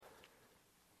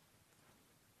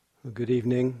Well, good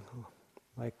evening.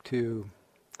 I'd like to,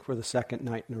 for the second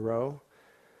night in a row,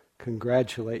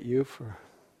 congratulate you for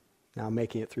now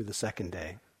making it through the second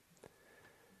day.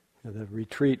 The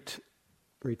retreats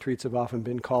have often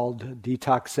been called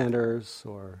detox centers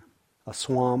or a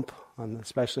swamp,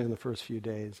 especially in the first few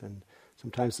days, and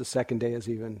sometimes the second day is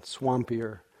even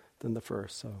swampier than the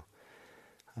first. So,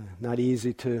 not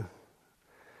easy to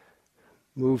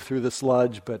move through the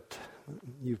sludge, but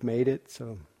you've made it,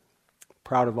 so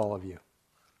proud of all of you.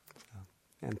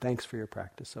 And thanks for your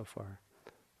practice so far.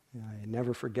 I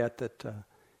never forget that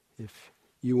if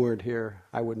you weren't here,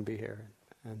 I wouldn't be here.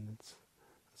 And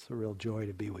it's a real joy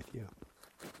to be with you.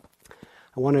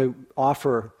 I want to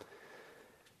offer,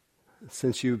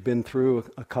 since you've been through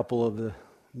a couple of the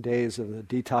days of the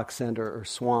detox center or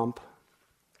swamp,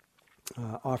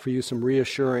 offer you some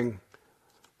reassuring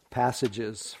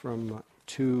passages from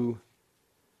two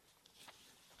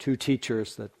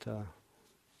teachers that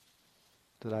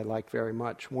I like very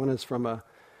much. One is from a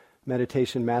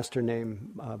meditation master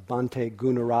named Bhante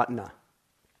Gunaratna,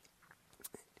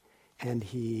 and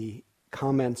he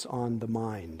comments on the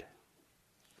mind.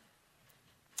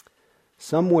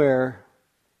 Somewhere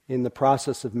in the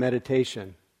process of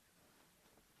meditation,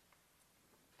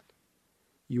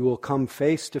 you will come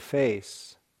face to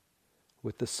face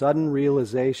with the sudden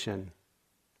realization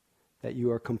that you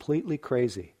are completely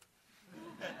crazy.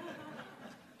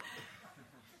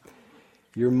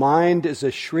 Your mind is a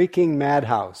shrieking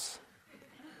madhouse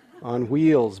on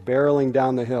wheels barreling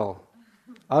down the hill,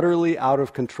 utterly out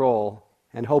of control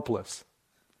and hopeless.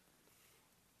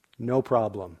 No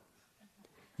problem.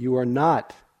 You are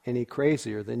not any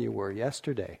crazier than you were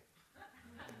yesterday.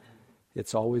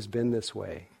 It's always been this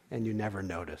way, and you never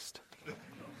noticed.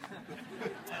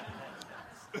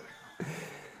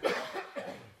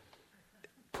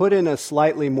 Put in a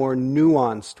slightly more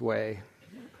nuanced way,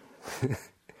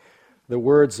 the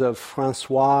words of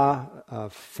François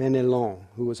Fenelon,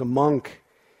 who was a monk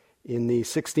in the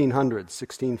 1600s,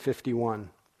 1651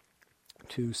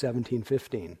 to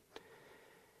 1715.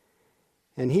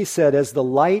 And he said, as the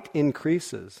light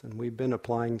increases, and we've been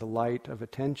applying the light of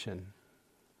attention,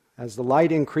 as the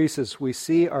light increases, we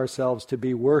see ourselves to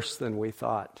be worse than we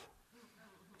thought.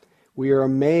 We are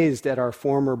amazed at our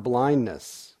former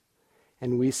blindness,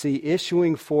 and we see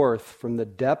issuing forth from the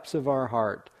depths of our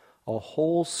heart a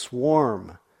whole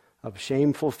swarm of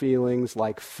shameful feelings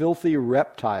like filthy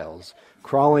reptiles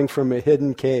crawling from a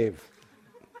hidden cave.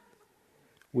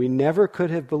 We never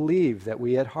could have believed that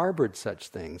we had harbored such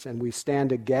things, and we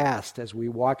stand aghast as we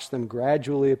watch them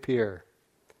gradually appear.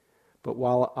 But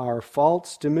while our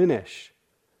faults diminish,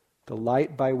 the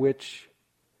light by which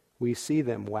we see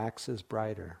them waxes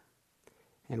brighter,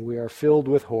 and we are filled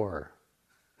with horror.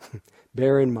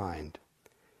 Bear in mind,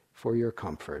 for your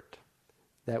comfort,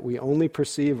 that we only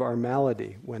perceive our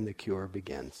malady when the cure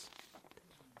begins.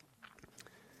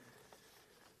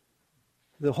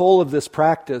 The whole of this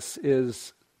practice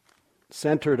is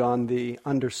centered on the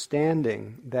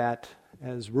understanding that,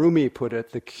 as Rumi put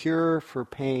it, the cure for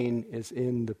pain is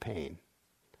in the pain.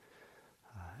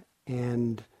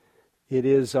 And it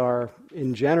is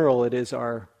in general, it is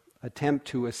our attempt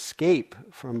to escape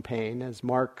from pain, as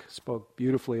Mark spoke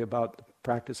beautifully about the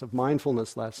practice of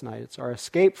mindfulness last night. It's our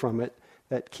escape from it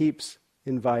that keeps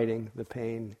inviting the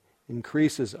pain,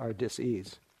 increases our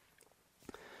dis-ease.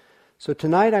 So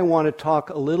tonight I want to talk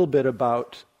a little bit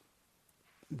about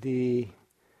the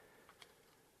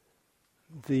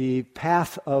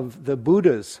path of the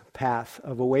Buddha's path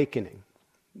of awakening,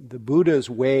 the Buddha's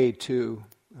way to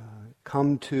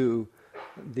come to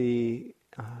the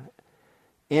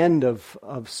end of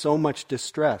so much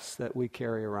distress that we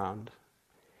carry around.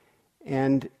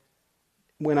 And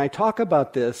when I talk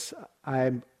about this,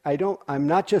 I'm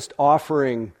not just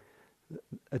offering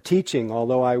a teaching,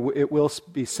 although it will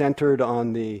be centered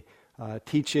on the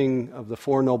teaching of the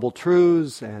Four Noble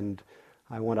Truths, and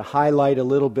I want to highlight a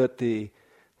little bit the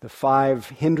five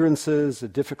hindrances, the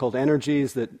difficult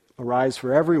energies that arise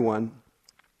for everyone.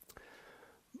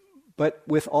 But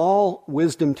with all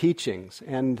wisdom teachings,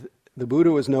 and the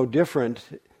Buddha was no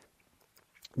different,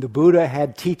 the Buddha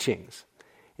had teachings.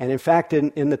 And in fact,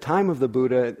 in the time of the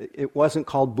Buddha, it wasn't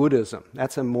called Buddhism.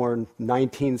 That's a more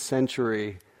 19th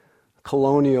century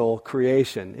colonial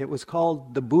creation. It was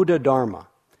called the Buddha Dharma.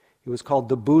 It was called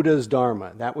the Buddha's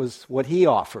Dharma. That was what he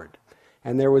offered.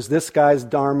 And there was this guy's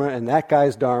Dharma and that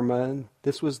guy's Dharma, and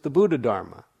this was the Buddha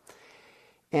Dharma.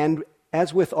 And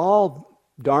as with all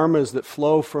dharmas that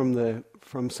flow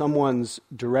from someone's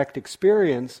direct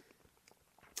experience,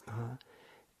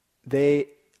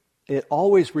 it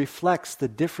always reflects the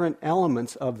different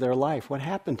elements of their life, what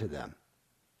happened to them.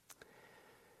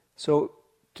 So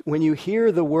when you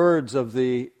hear the words of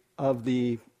the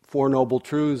Four Noble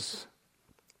Truths,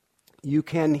 you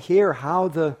can hear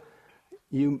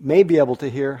you may be able to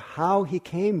hear how he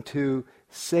came to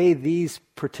say these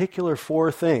particular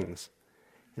four things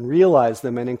and realize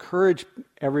them and encourage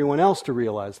everyone else to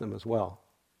realize them as well.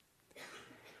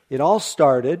 It all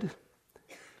started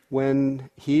when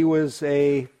he was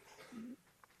in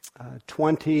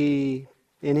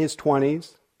his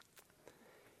 20s.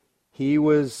 He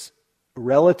was,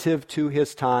 relative to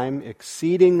his time,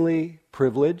 exceedingly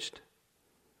privileged.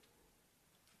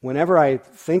 Whenever I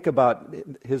think about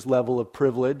his level of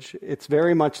privilege, it's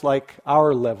very much like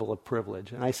our level of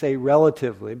privilege. And I say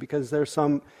relatively because there's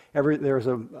a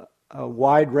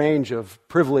wide range of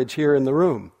privilege here in the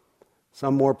room.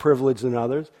 Some more privileged than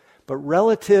others. But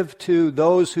relative to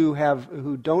those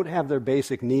who don't have their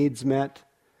basic needs met,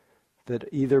 that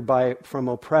either from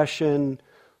oppression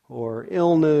or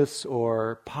illness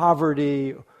or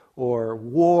poverty or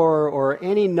war or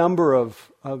any number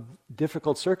of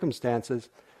difficult circumstances,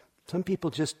 some people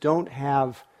just don't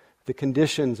have the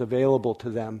conditions available to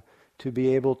them to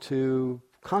be able to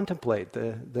contemplate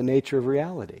the nature of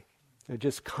reality. They're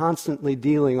just constantly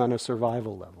dealing on a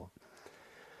survival level.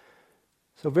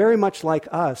 So very much like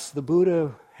us, the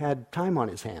Buddha had time on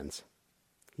his hands.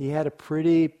 He had a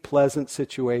pretty pleasant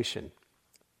situation.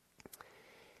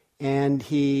 And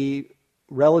he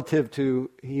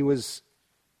was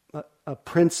a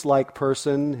prince-like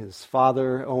person. His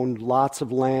father owned lots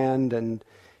of land, and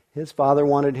his father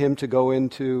wanted him to go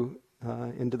into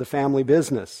the family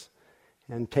business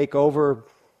and take over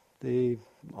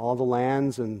all the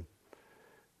lands and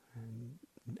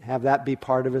have that be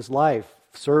part of his life,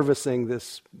 servicing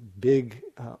this big,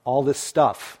 all this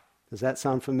stuff. Does that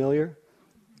sound familiar?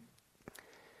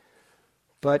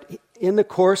 But in the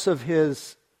course of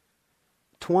his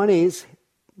 20s,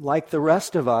 like the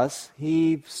rest of us,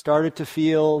 he started to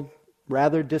feel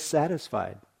rather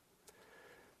dissatisfied.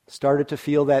 Started to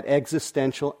feel that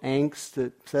existential angst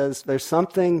that says, there's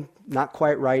something not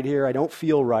quite right here, I don't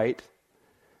feel right.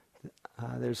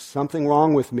 There's something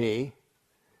wrong with me.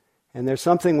 And there's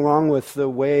something wrong with the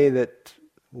way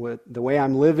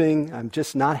I'm living. I'm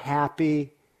just not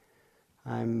happy.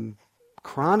 I'm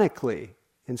chronically,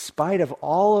 in spite of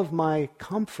all of my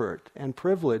comfort and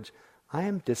privilege, I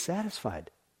am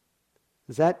dissatisfied.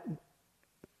 Does that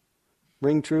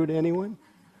ring true to anyone?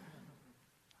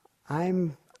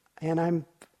 I'm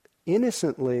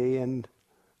innocently, and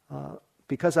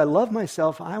because I love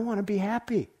myself, I want to be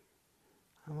happy.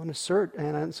 I want to search,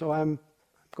 and so I'm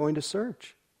going to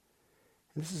search.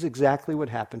 And this is exactly what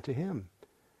happened to him.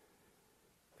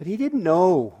 But he didn't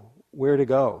know where to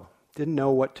go, didn't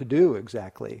know what to do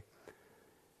exactly.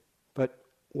 But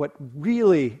what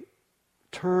really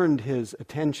turned his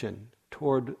attention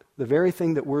toward the very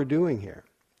thing that we're doing here,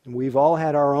 and we've all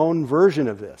had our own version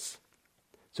of this.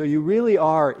 So you really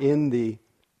are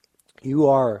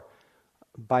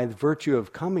by the virtue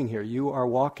of coming here, you are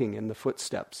walking in the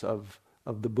footsteps of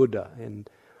the Buddha. And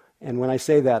when I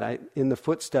say that, in the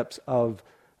footsteps of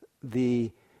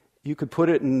you could put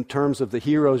it in terms of the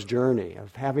hero's journey,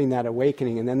 of having that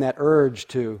awakening and then that urge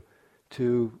to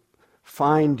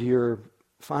find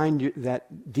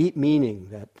that deep meaning,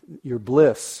 that your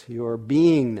bliss, your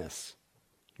beingness,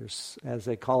 as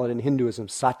they call it in Hinduism,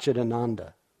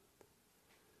 Satchidananda.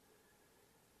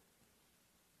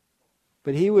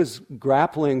 But he was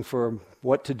grappling for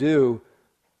what to do,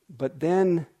 but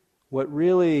then what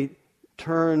really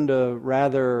turned a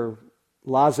rather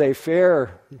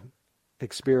laissez-faire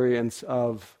experience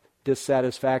of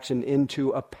dissatisfaction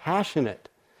into a passionate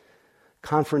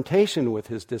confrontation with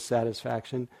his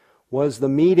dissatisfaction was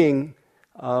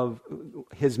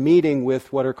his meeting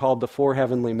with what are called the four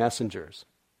heavenly messengers.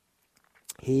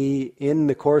 He, in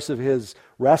the course of his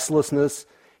restlessness,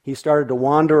 he started to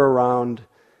wander around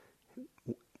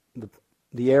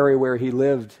the area where he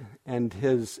lived, and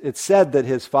it's said that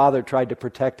his father tried to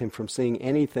protect him from seeing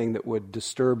anything that would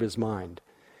disturb his mind,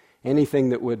 anything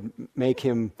that would make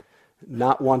him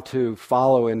not want to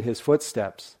follow in his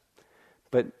footsteps.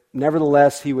 But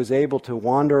nevertheless, he was able to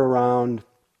wander around,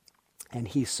 and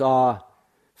he saw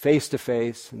face to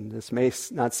face, and this may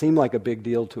not seem like a big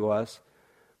deal to us,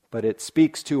 but it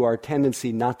speaks to our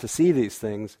tendency not to see these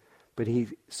things, but he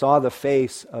saw the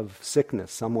face of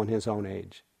sickness, someone his own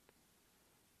age.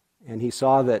 And he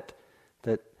saw that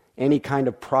any kind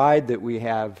of pride that we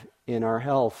have in our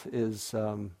health is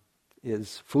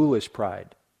foolish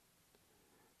pride,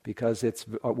 because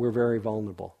we're very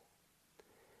vulnerable.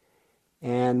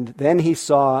 And then he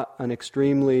saw an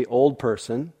extremely old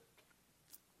person,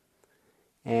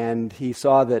 and he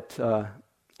saw that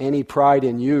any pride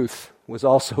in youth was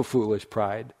also foolish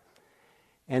pride.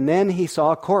 And then he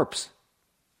saw a corpse.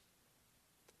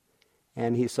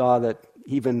 And he saw that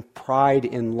even pride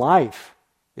in life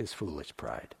is foolish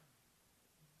pride.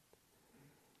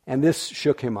 And this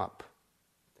shook him up.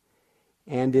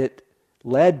 And it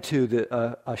led to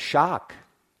a shock.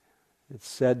 It's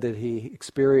said that he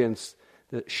experienced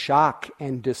the shock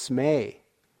and dismay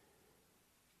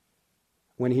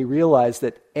when he realized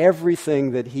that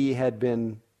everything that he had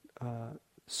been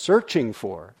searching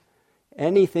for,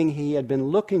 anything he had been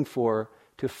looking for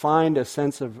to find a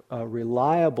sense of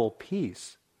reliable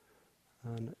peace,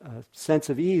 a sense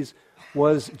of ease,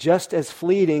 was just as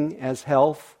fleeting as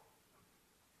health,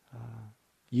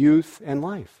 youth, and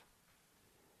life.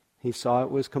 He saw it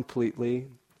was completely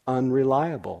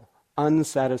unreliable,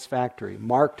 unsatisfactory,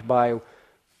 marked by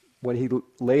what he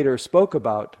later spoke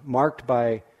about, marked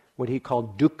by what he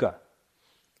called dukkha.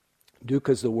 Dukkha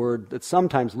is the word that's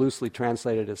sometimes loosely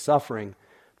translated as suffering,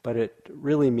 but it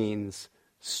really means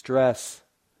stress,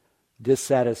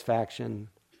 dissatisfaction,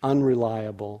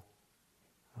 unreliable,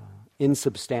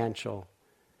 insubstantial.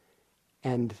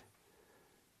 And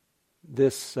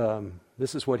this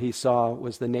is what he saw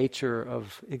was the nature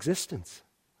of existence,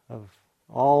 of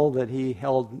all that he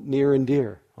held near and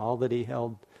dear, all that he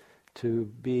held to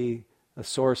be a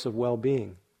source of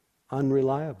well-being,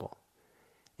 unreliable.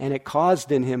 And it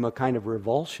caused in him a kind of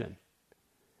revulsion.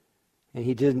 And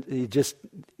he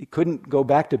couldn't go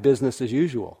back to business as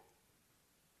usual.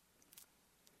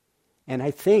 And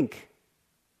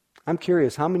I'm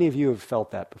curious, how many of you have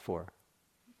felt that before?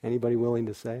 Anybody willing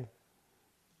to say?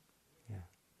 Yeah.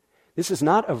 This is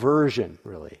not aversion,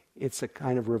 really. It's a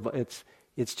kind of,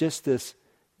 it's just this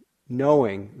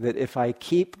knowing that if I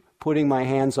keep putting my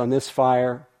hands on this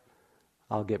fire,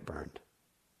 I'll get burned.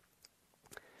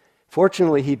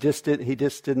 Fortunately, he just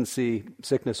didn't see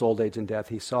sickness, old age, and death.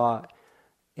 He saw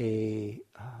a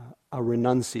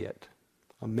renunciate,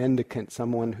 a mendicant,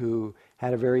 someone who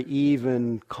had a very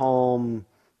even, calm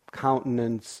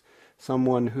countenance,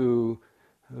 someone who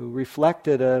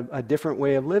reflected a different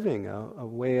way of living, a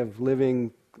way of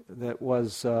living that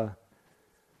was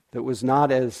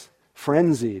not as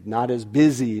frenzied, not as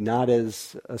busy, not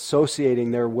as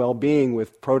associating their well-being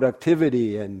with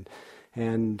productivity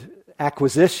and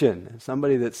acquisition.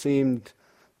 Somebody that seemed,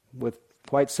 with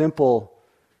quite simple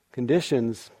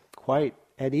conditions, quite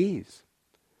at ease.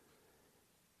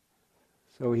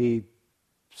 So he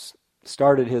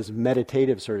started his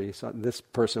meditative journey. So this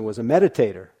person was a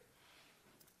meditator.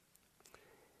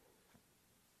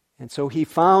 And so he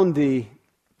found the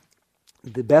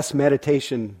best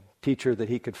meditation teacher that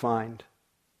he could find.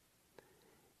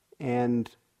 And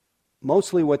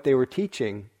mostly what they were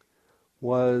teaching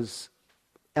was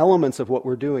elements of what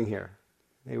we're doing here.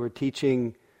 They were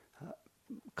teaching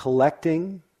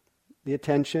collecting the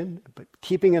attention, but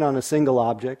keeping it on a single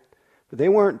object. But they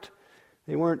weren't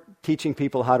teaching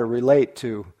people how to relate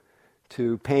to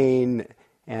pain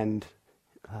and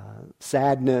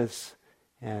sadness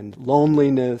and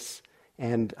loneliness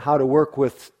and how to work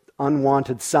with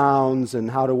unwanted sounds and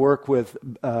how to work with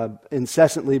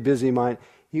incessantly busy mind.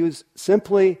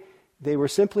 They were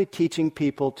simply teaching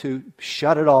people to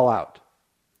shut it all out,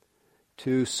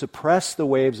 to suppress the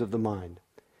waves of the mind.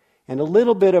 And a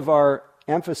little bit of our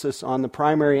emphasis on the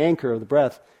primary anchor of the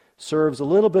breath serves a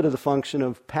little bit of the function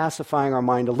of pacifying our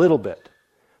mind a little bit.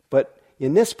 But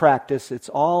in this practice, it's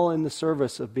all in the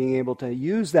service of being able to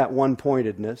use that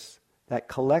one-pointedness, that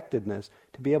collectedness,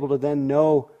 to be able to then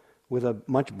know with a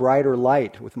much brighter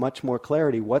light, with much more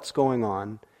clarity, what's going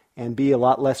on, and be a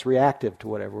lot less reactive to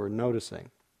whatever we're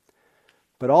noticing.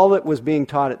 But all that was being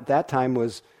taught at that time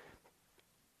was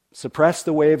suppress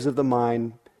the waves of the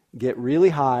mind, get really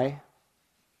high,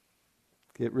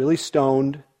 get really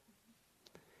stoned,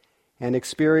 and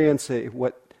experience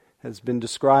what has been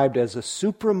described as a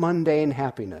supramundane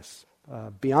happiness,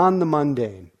 beyond the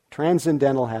mundane,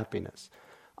 transcendental happiness,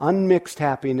 unmixed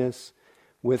happiness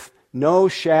with no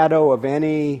shadow of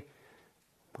any,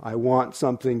 I want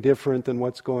something different than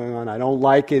what's going on, I don't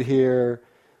like it here,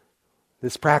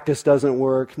 this practice doesn't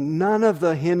work. None of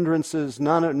the hindrances,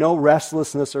 no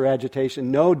restlessness or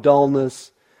agitation, no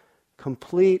dullness,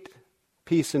 complete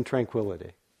peace and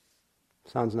tranquility.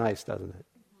 Sounds nice, doesn't it?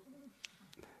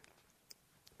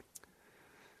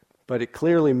 But it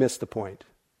clearly missed the point.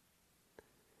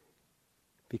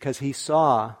 Because he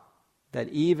saw that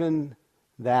even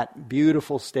that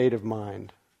beautiful state of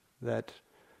mind that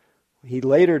he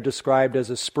later described as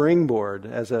a springboard,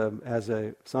 as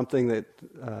a something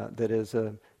that is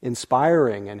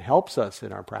inspiring and helps us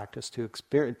in our practice to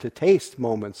taste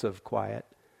moments of quiet,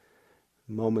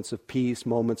 moments of peace,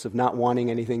 moments of not wanting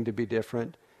anything to be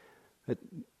different. But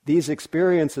these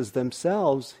experiences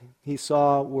themselves, he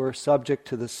saw, were subject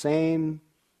to the same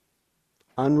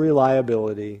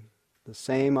unreliability, the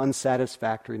same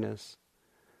unsatisfactoriness.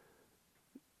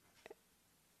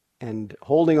 And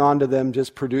holding on to them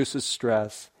just produces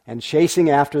stress, and chasing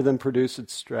after them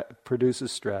produces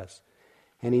stress.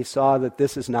 And he saw that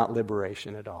this is not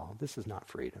liberation at all. This is not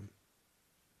freedom.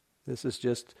 This is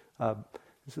just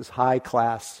this is high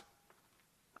class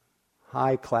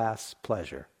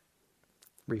pleasure,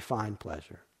 refined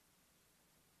pleasure.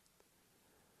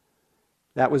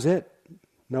 That was it.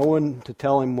 No one to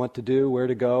tell him what to do, where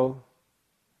to go.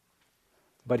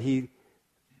 But he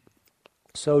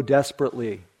so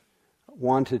desperately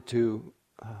wanted to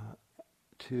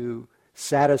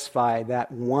satisfy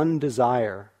that one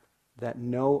desire that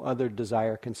no other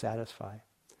desire can satisfy.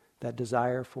 That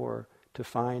desire to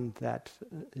find that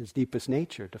his deepest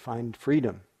nature, to find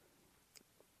freedom.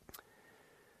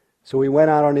 So he went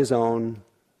out on his own.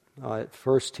 At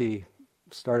first he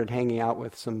started hanging out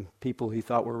with some people he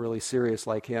thought were really serious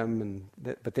like him,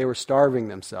 but they were starving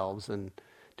themselves and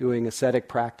doing ascetic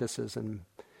practices, and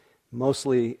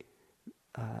mostly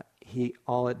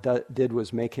all it did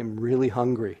was make him really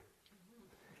hungry,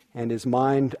 and his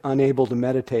mind unable to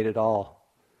meditate at all.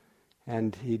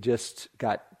 And he just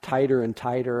got tighter and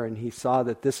tighter, and he saw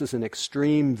that this is an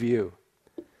extreme view.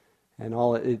 And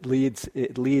it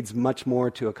leads much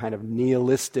more to a kind of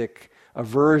nihilistic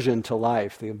aversion to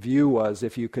life. The view was,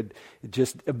 if you could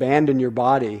just abandon your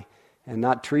body and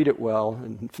not treat it well,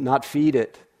 and not feed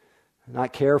it,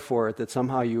 not care for it, that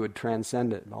somehow you would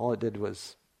transcend it. And all it did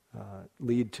was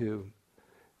lead to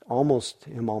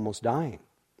him almost dying.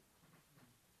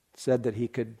 It said that he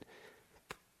could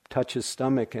touch his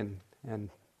stomach and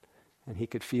he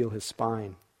could feel his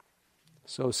spine.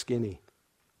 So skinny.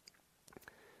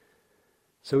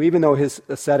 So even though his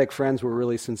ascetic friends were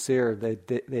really sincere, they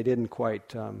didn't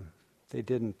quite.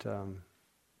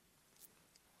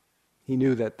 He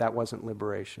knew that wasn't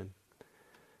liberation.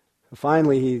 So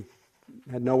finally, he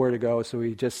had nowhere to go, so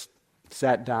he just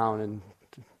sat down and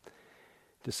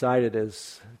decided,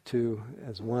 as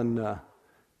one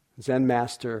Zen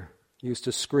master used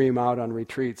to scream out on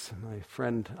retreats. My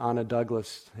friend Anna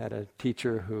Douglas had a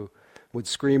teacher who would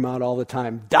scream out all the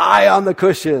time, "Die on the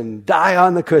cushion! Die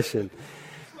on the cushion!"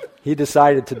 He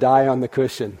decided to die on the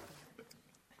cushion,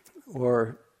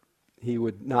 or he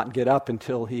would not get up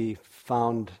until he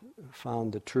found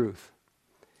the truth.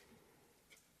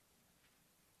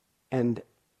 And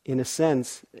in a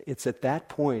sense, it's at that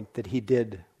point that he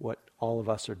did what all of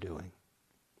us are doing.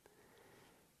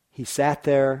 He sat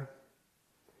there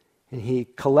and he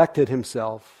collected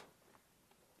himself,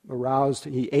 aroused.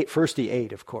 He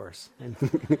ate, of course, and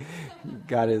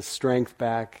got his strength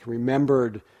back,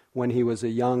 remembered when he was a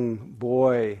young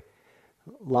boy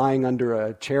lying under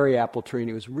a cherry apple tree, and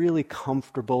he was really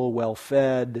comfortable,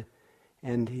 well-fed,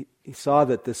 and he saw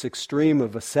that this extreme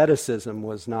of asceticism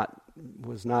was not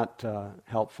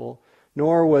helpful,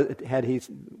 nor was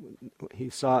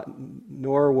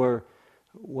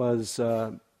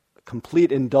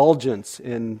complete indulgence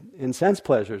in sense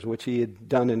pleasures, which he had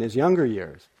done in his younger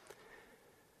years.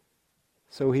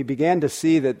 So he began to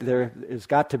see that there's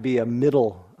got to be a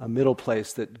middle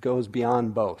place that goes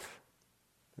beyond both.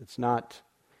 It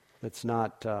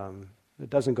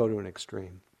doesn't go to an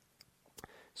extreme.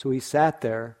 So he sat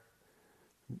there,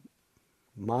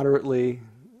 moderately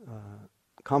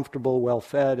comfortable,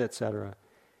 well-fed, etc.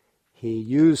 He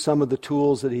used some of the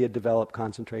tools that he had developed,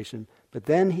 concentration, but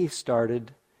then he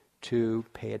started to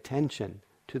pay attention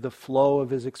to the flow of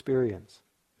his experience.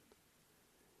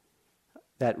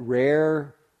 That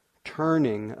rare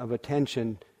turning of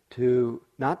attention to,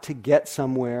 not to get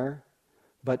somewhere,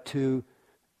 but to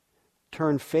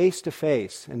turn face to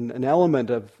face. And an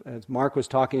element of, as Mark was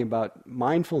talking about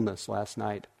mindfulness last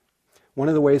night, one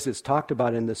of the ways it's talked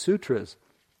about in the sutras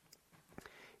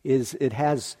is it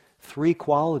has three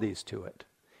qualities to it.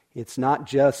 It's not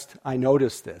just, I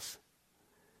notice this.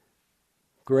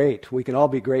 Great, we can all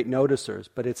be great noticers,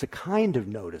 but it's a kind of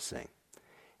noticing.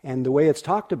 And the way it's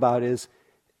talked about is,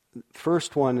 the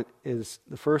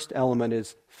first element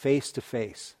is face to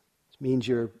face. It means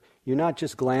you're not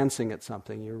just glancing at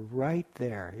something, you're right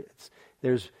there.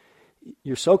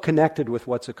 You're so connected with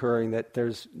what's occurring that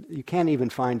you can't even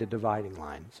find a dividing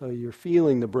line. So you're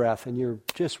feeling the breath and you're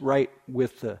just right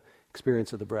with the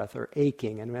experience of the breath, or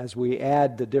aching. And as we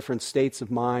add the different states of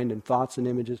mind and thoughts and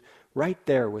images, right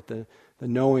there with the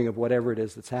knowing of whatever it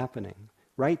is that's happening,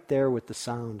 right there with the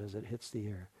sound as it hits the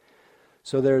ear.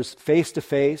 So there's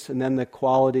face-to-face, and then the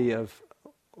quality of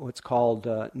what's called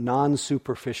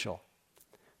non-superficial,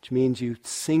 which means you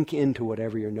sink into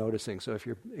whatever you're noticing. So if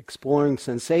you're exploring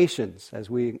sensations, as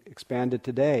we expanded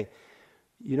today,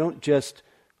 you don't just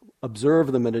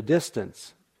observe them at a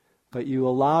distance, but you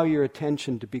allow your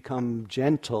attention to become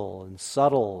gentle and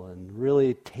subtle and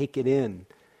really take it in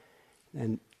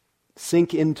and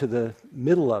sink into the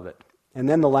middle of it. And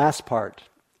then the last part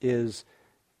is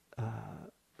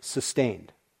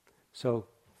sustained. So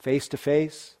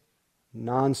face-to-face,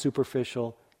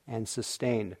 non-superficial, and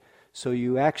sustained. So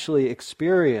you actually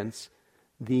experience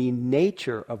the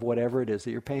nature of whatever it is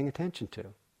that you're paying attention to.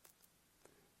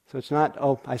 So it's not,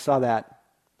 oh, I saw that.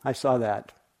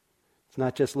 It's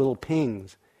not just little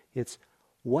pings. It's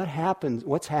what happens,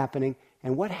 what's happening,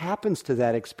 and what happens to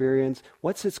that experience,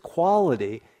 what's its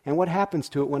quality, and what happens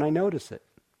to it when I notice it.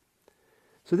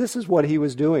 So this is what he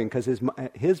was doing, because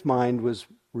his mind was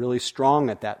really strong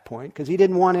at that point, because he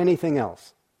didn't want anything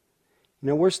else. You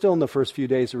know, we're still in the first few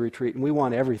days of retreat, and we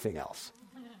want everything else.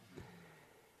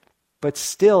 But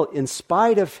still, in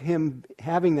spite of him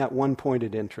having that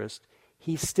one-pointed interest,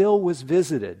 he still was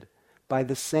visited by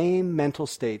the same mental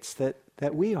states that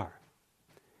we are.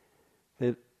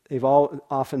 They've all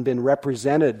often been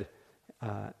represented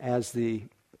as the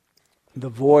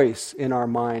voice in our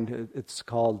mind. It's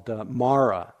called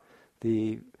Mara,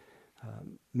 the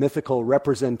mythical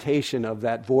representation of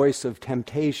that voice of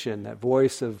temptation, that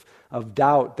voice of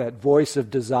doubt, that voice of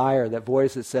desire, that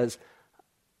voice that says,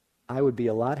 I would be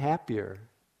a lot happier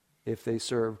if they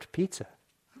served pizza.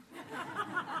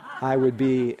 I would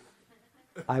be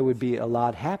a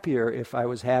lot happier if I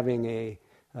was having a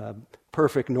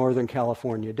perfect Northern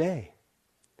California day,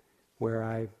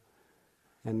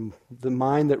 and the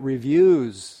mind that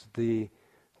reviews the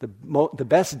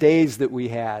best days that we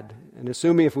had, and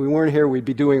assuming if we weren't here, we'd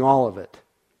be doing all of it.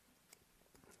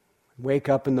 Wake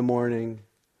up in the morning,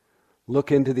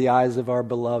 look into the eyes of our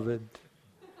beloved,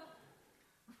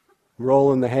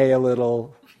 roll in the hay a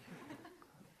little,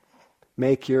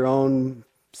 make your own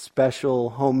special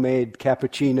homemade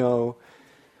cappuccino,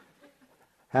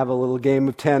 have a little game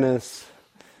of tennis,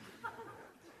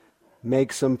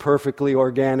 make some perfectly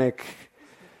organic,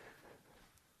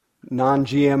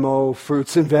 non-GMO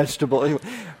fruits and vegetables.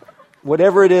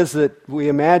 Whatever it is that we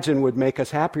imagine would make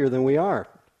us happier than we are.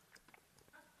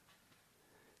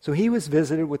 So he was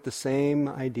visited with the same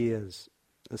ideas,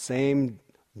 the same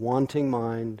wanting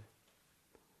mind,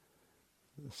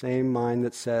 the same mind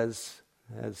that says,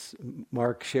 as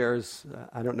Mark shares,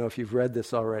 I don't know if you've read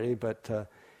this already, but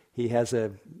he has a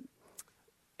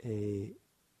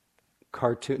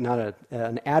cartoon,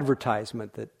 an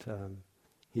advertisement that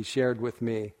he shared with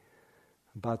me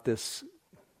about this.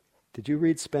 Did you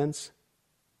read Spence?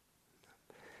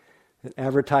 An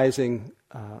advertising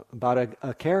about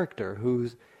a character who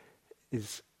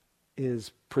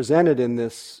is presented in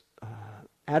this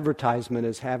advertisement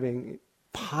as having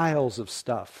piles of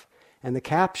stuff. And the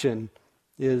caption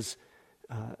is,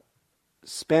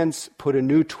 Spence put a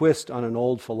new twist on an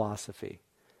old philosophy.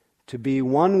 To be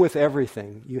one with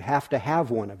everything, you have to have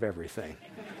one of everything.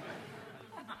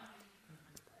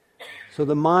 So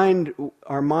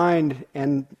our mind,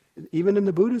 and even in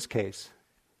the Buddha's case,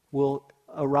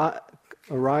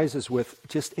 arises with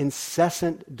just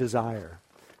incessant desire,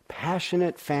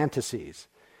 passionate fantasies.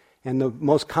 And the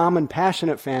most common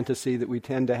passionate fantasy that we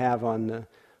tend to have on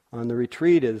the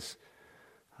retreat is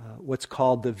what's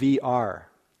called the VR.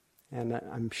 And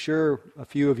I'm sure a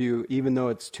few of you, even though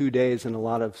it's 2 days and a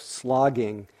lot of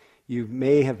slogging, you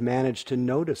may have managed to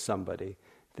notice somebody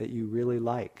that you really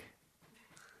like.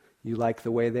 You like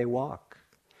the way they walk.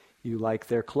 You like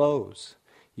their clothes.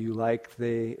 You like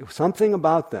something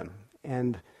about them.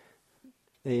 And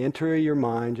they enter your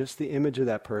mind, just the image of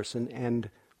that person, and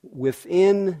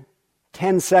within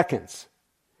 10 seconds,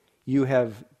 you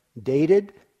have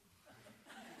dated,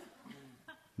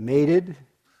 mated,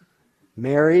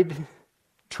 married,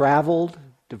 traveled,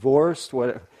 divorced,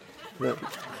 whatever.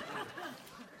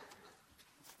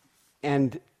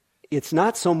 And it's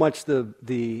not so much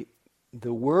the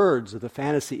words of the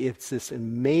fantasy, it's this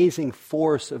amazing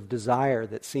force of desire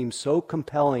that seems so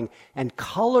compelling and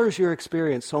colors your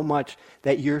experience so much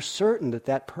that you're certain that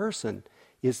that person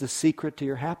is the secret to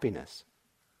your happiness.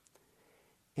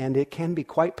 And it can be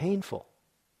quite painful.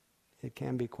 It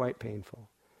can be quite painful.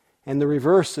 And the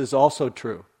reverse is also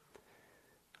true,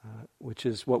 which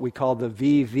is what we call the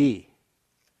VV,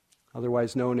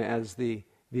 otherwise known as the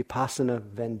Vipassana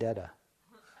vendetta,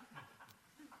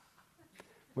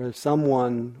 where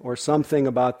someone or something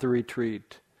about the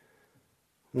retreat,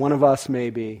 one of us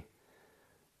maybe,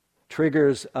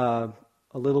 triggers a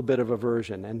little bit of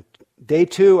aversion. And day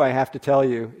 2, I have to tell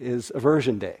you, is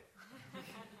aversion day.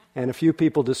 And a few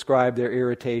people describe their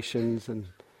irritations, and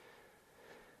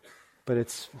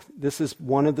But this is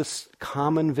one of the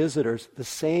common visitors. The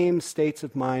same states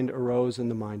of mind arose in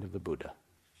the mind of the Buddha.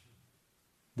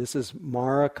 This is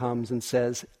Mara comes and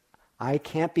says, I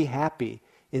can't be happy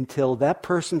until that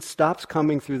person stops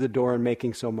coming through the door and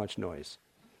making so much noise,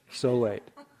 so late.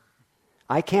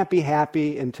 I can't be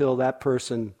happy until that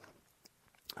person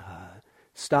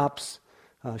stops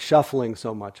shuffling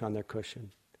so much on their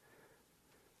cushion.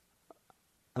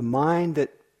 A mind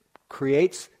that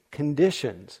creates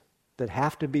conditions that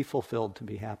have to be fulfilled to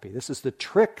be happy. This is the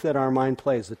trick that our mind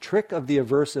plays. The trick of the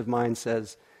aversive mind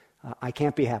says, I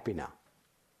can't be happy now.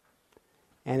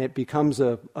 And it becomes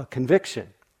a conviction.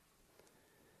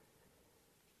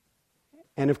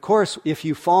 And of course, if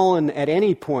you've fallen at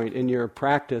any point in your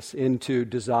practice into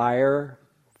desire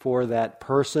for that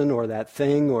person or that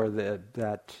thing or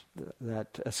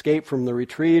that escape from the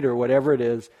retreat or whatever it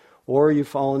is, or you've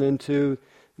fallen into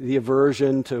the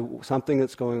aversion to something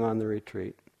that's going on in the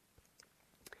retreat,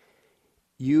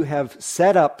 you have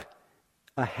set up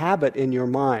a habit in your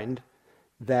mind,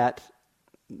 that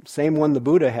same one the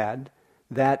Buddha had,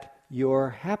 that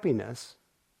your happiness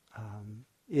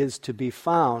is to be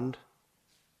found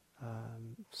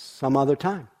some other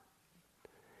time,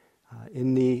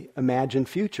 in the imagined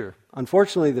future.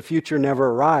 Unfortunately, the future never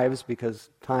arrives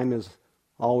because time is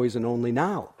always and only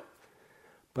now.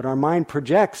 But our mind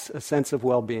projects a sense of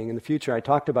well-being in the future. I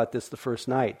talked about this the first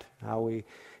night, how we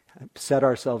set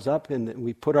ourselves up and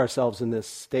we put ourselves in this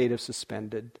state of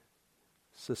suspended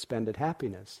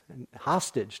happiness and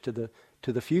hostage to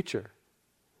the future,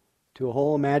 to a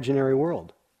whole imaginary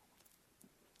world.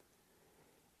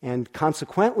 And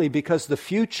consequently, because the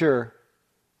future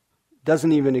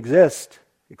doesn't even exist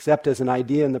except as an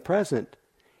idea in the present,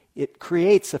 it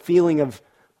creates a feeling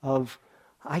of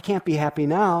I can't be happy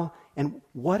now, and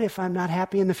what if I'm not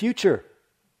happy in the future?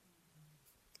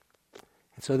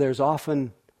 And so there's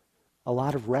often a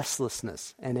lot of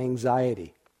restlessness and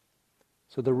anxiety.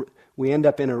 So we end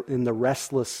up in the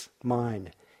restless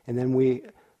mind. And then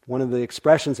one of the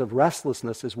expressions of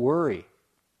restlessness is worry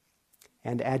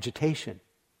and agitation.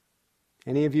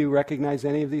 Any of you recognize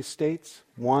any of these states?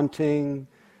 Wanting,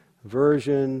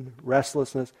 aversion,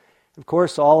 restlessness. Of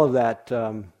course, all of that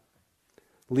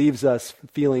leaves us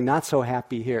feeling not so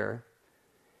happy here.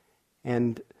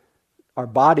 And our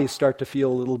bodies start to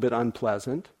feel a little bit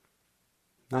unpleasant.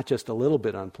 Not just a little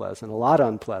bit unpleasant, a lot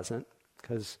unpleasant,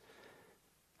 because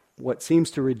what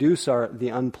seems to reduce the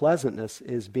unpleasantness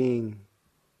is being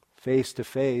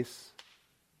face-to-face,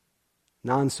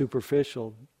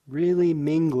 non-superficial, really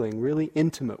mingling, really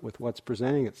intimate with what's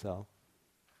presenting itself.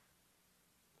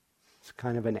 It's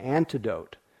kind of an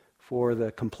antidote for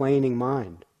the complaining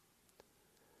mind.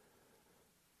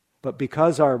 But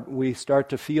because we start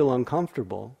to feel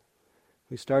uncomfortable,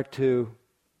 we start to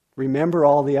remember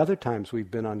all the other times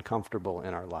we've been uncomfortable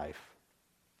in our life.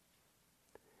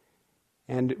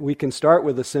 And we can start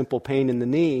with a simple pain in the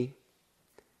knee,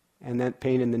 and that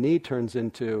pain in the knee turns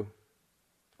into,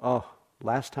 oh,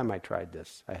 last time I tried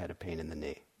this, I had a pain in the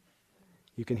knee.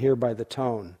 You can hear by the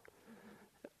tone,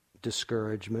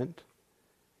 discouragement.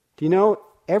 Do you know,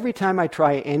 every time I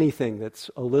try anything that's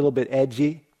a little bit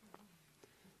edgy,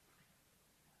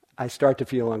 I start to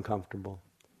feel uncomfortable.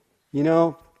 You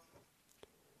know,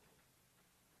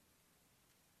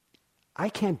 I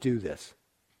can't do this.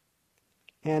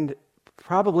 And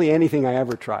probably anything I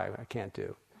ever try, I can't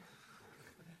do.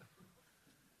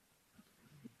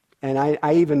 And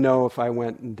I even know if I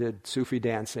went and did Sufi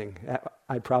dancing,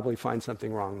 I'd probably find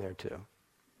something wrong there too.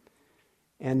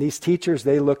 And these teachers,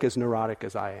 they look as neurotic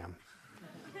as I am.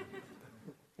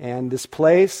 And this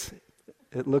place,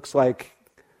 it looks like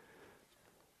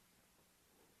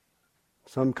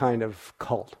some kind of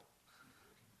cult.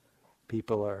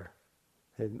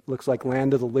 It looks like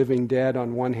Land of the Living Dead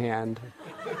on one hand,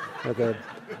 or the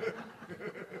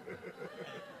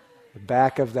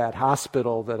back of that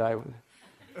hospital that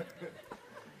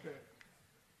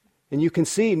and you can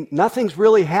see nothing's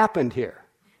really happened here,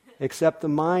 except the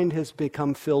mind has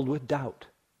become filled with doubt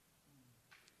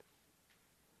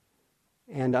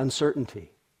and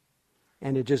uncertainty.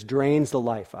 And it just drains the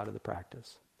life out of the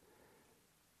practice.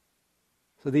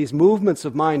 So these movements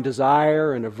of mind,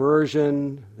 desire and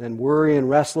aversion, then worry and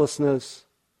restlessness,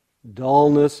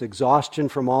 dullness, exhaustion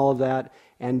from all of that,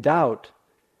 and doubt,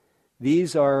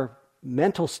 these are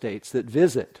mental states that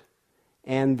visit.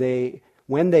 And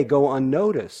when they go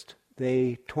unnoticed,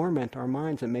 they torment our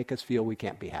minds and make us feel we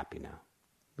can't be happy now.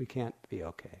 We can't be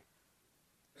okay.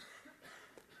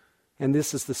 And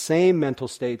this is the same mental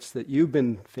states that you've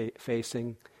been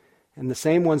facing and the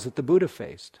same ones that the Buddha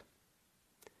faced.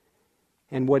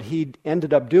 And what he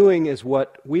ended up doing is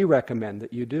what we recommend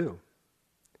that you do.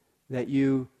 that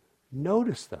you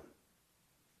notice them.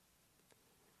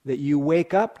 That you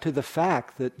wake up to the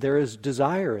fact that there is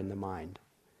desire in the mind.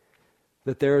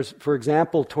 That there's, for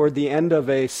example, toward the end of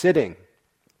a sitting,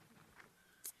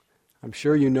 I'm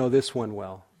sure you know this one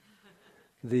well,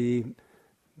 the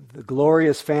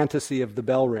glorious fantasy of the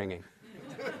bell ringing.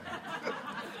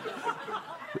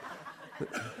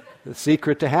 The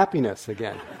secret to happiness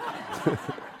again.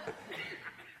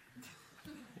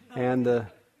 And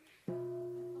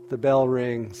the bell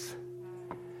rings.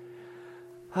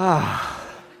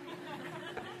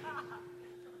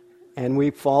 And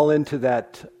we fall into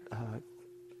that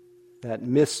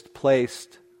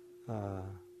misplaced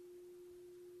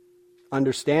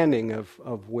understanding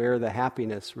of where the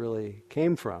happiness really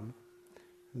came from.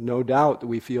 No doubt that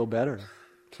we feel better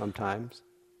sometimes.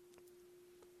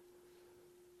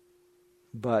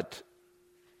 But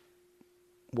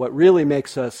what really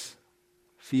makes us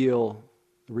feel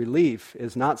relief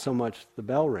is not so much the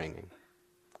bell ringing,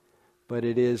 but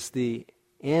it is the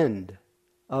end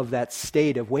of that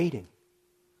state of waiting,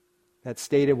 that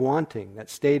state of wanting, that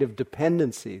state of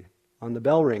dependency on the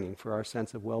bell ringing for our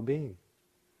sense of well-being.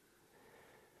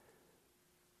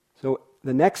 So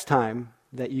the next time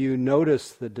that you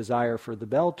notice the desire for the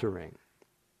bell to ring,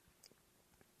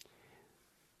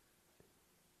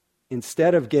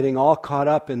 instead of getting all caught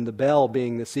up in the bell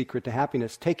being the secret to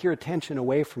happiness, take your attention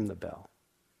away from the bell.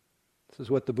 This is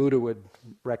what the Buddha would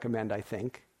recommend, I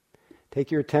think.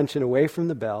 Take your attention away from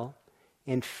the bell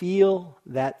and feel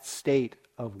that state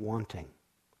of wanting,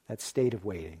 that state of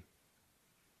waiting.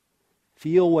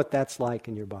 Feel what that's like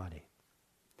in your body.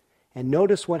 And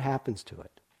notice what happens to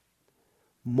it.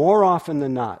 More often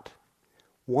than not,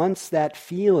 once that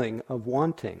feeling of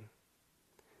wanting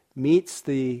meets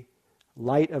the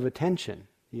light of attention,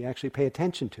 you actually pay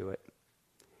attention to it,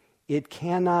 it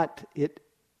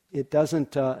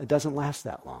doesn't last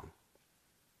that long.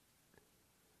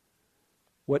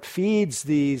 What feeds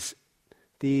these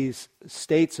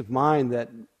states of mind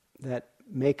that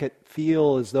make it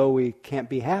feel as though we can't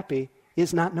be happy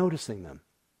is not noticing them.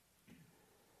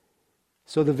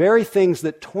 So the very things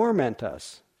that torment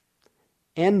us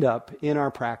end up in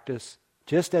our practice,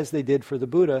 just as they did for the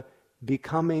Buddha,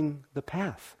 becoming the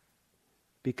path.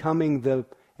 Becoming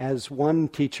as one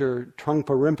teacher, Trungpa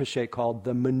Rinpoche, called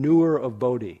the manure of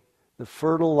Bodhi, the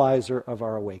fertilizer of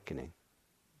our awakening.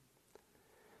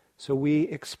 So we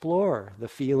explore the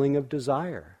feeling of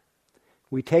desire.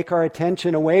 We take our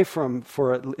attention away from,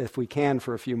 if we can,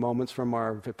 for a few moments, from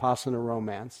our Vipassana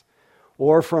romance,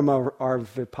 or from our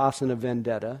Vipassana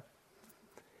vendetta,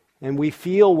 and we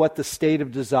feel what the state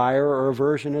of desire or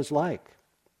aversion is like.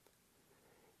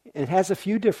 It has a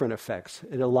few different effects.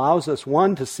 It allows us,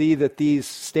 one, to see that these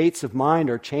states of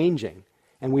mind are changing,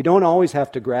 and we don't always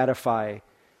have to gratify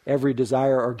every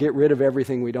desire or get rid of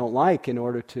everything we don't like in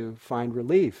order to find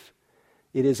relief.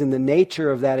 It is in the nature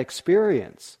of that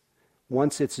experience,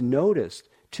 once it's noticed,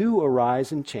 to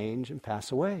arise and change and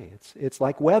pass away. It's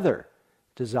like weather.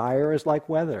 Desire is like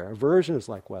weather. Aversion is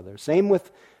like weather. Same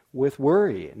with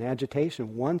worry and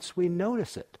agitation, once we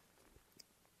notice it.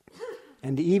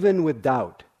 And even with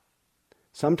doubt.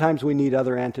 Sometimes we need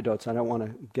other antidotes. I don't want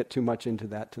to get too much into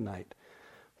that tonight.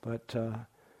 But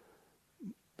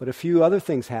a few other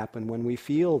things happen when we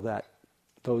feel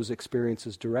those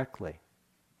experiences directly.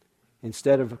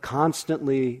 Instead of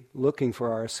constantly looking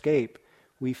for our escape,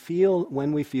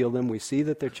 when we feel them, we see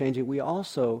that they're changing. We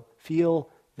also feel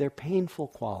their painful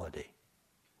quality.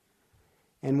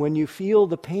 And when you feel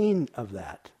the pain of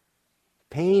that,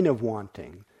 pain of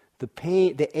wanting,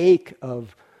 the ache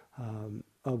of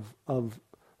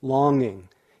longing,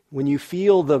 when you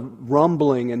feel the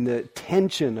rumbling and the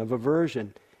tension of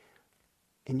aversion,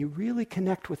 and you really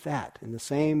connect with that in the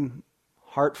same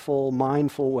heartful,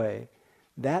 mindful way,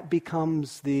 that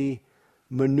becomes the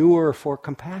manure for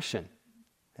compassion.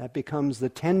 That becomes the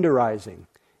tenderizing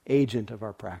agent of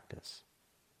our practice.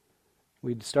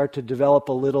 We'd start to develop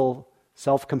a little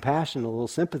self-compassion, a little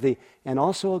sympathy, and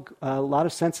also a lot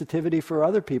of sensitivity for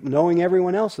other people, knowing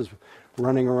everyone else is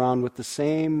running around with the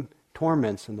same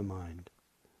torments in the mind,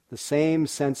 the same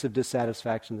sense of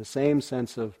dissatisfaction, the same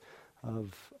sense of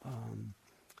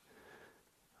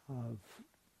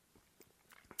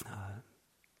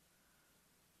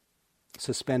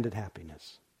suspended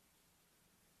happiness.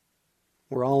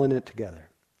 We're all in it together.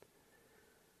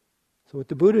 So what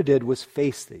the Buddha did was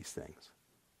face these things.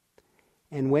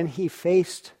 And when he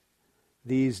faced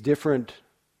these different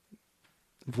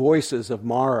voices of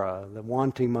Mara, the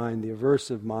wanting mind, the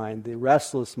aversive mind, the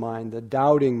restless mind, the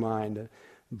doubting mind, a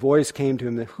voice came to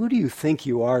him that, who do you think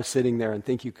you are sitting there and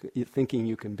thinking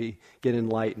you can get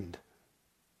enlightened?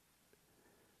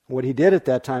 What he did at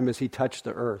that time is he touched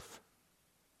the earth.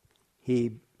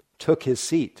 He took his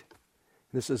seat.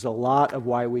 This is a lot of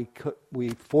why we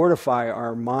fortify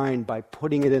our mind by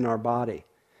putting it in our body.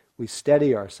 We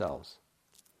steady ourselves.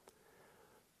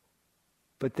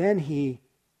 But then he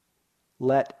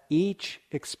let each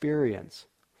experience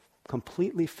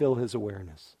completely fill his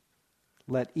awareness.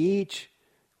 Let each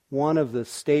one of the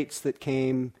states that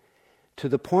came to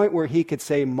the point where he could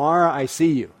say, Mara, I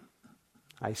see you.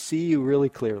 I see you really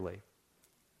clearly.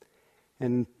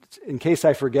 And in case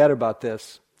I forget about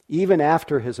this, even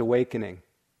after his awakening,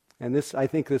 and this, I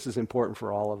think this is important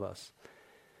for all of us,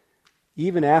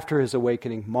 even after his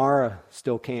awakening, Mara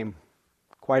still came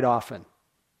quite often.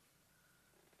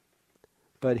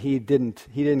 But he didn't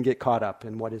get caught up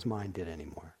in what his mind did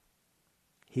anymore.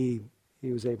 He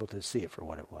was able to see it for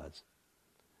what it was.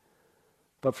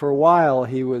 But for a while,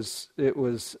 it was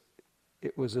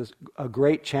a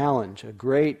great challenge, a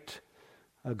great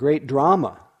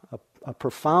drama, a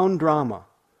profound drama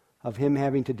of him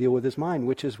having to deal with his mind,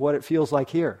 which is what it feels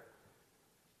like here.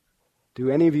 Do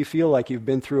any of you feel like you've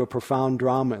been through a profound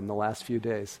drama in the last few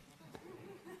days?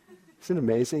 Isn't it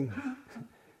amazing?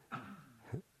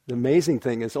 The amazing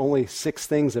thing is only 6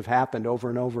 things have happened over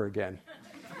and over again.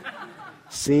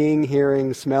 Seeing,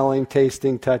 hearing, smelling,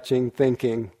 tasting, touching,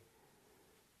 thinking,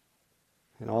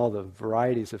 and all the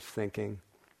varieties of thinking.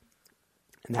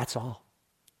 And that's all.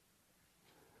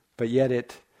 But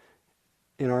yet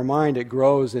in our mind it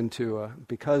grows into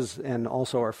and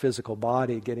also our physical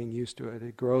body getting used to it,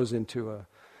 it grows into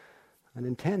an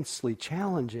intensely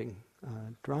challenging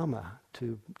drama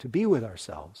to be with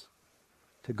ourselves,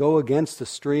 to go against the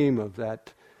stream of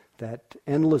that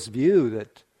endless view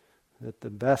that the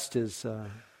best is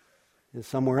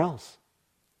somewhere else.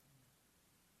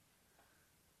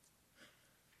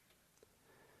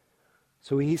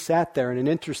 So he sat there, and an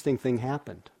interesting thing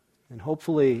happened. And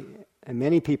hopefully, and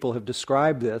many people have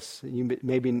described this, you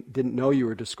maybe didn't know you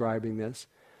were describing this,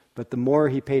 but the more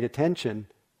he paid attention,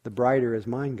 the brighter his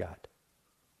mind got.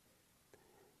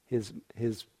 It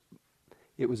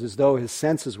was as though his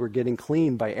senses were getting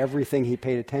cleaned by everything he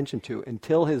paid attention to,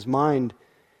 until his mind,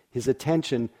 his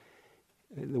attention,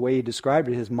 the way he described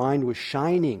it, his mind was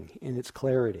shining in its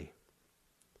clarity.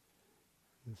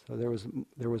 And so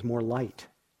there was more light.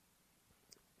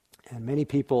 And many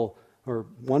people, or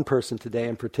one person today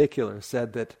in particular,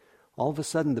 said that all of a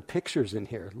sudden the pictures in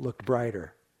here looked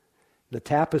brighter. The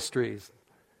tapestries,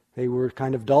 they were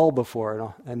kind of dull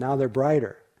before, and now they're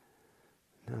brighter.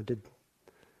 Now,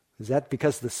 is that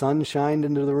because the sun shined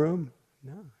into the room?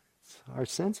 No, our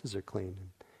senses are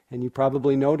clean. And you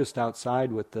probably noticed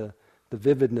outside with the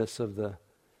vividness of the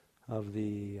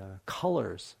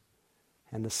colors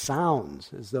and the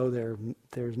sounds, as though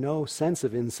there's no sense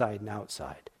of inside and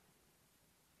outside.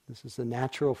 This is the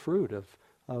natural fruit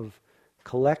of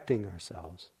collecting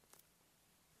ourselves.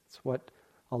 It's what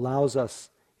allows us.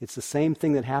 It's the same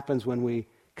thing that happens when we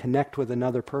connect with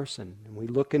another person and we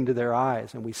look into their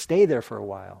eyes and we stay there for a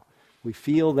while. We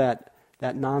feel that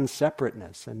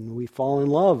non-separateness, and we fall in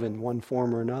love in one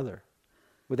form or another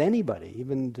with anybody,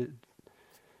 even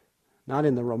not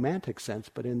in the romantic sense,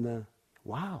 but in the,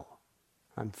 wow,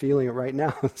 I'm feeling it right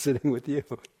now sitting with you.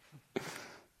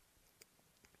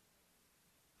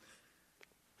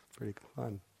 Pretty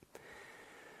fun.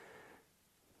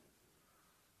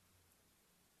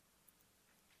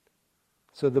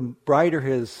 So the brighter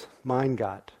his mind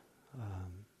got,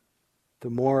 the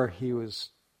more he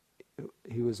was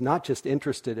not just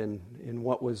interested in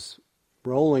what was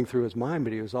rolling through his mind,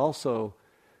 but he was also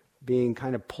being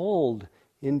kind of pulled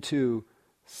into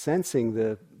sensing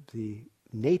the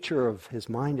nature of his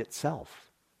mind itself.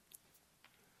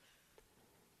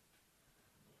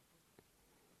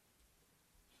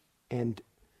 And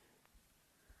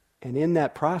in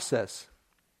that process,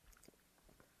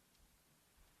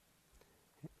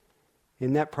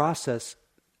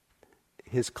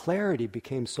 his clarity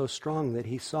became so strong that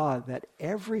he saw that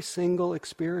every single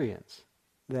experience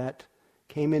that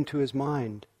came into his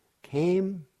mind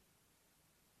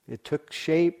it took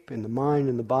shape in the mind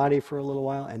and the body for a little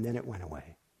while, and then it went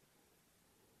away.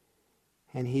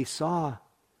 And he saw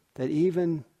that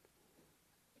even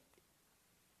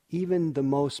the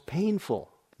most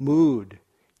painful mood,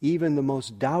 even the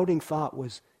most doubting thought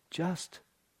was just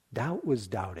doubt was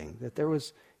doubting, that it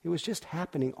was just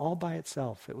happening all by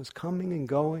itself. It was coming and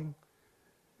going.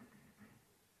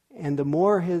 And the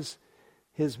more his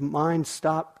mind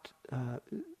stopped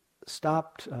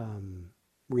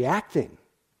reacting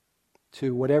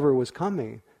to whatever was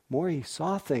coming, more he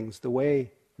saw things the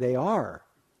way they are,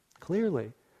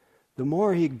 clearly, the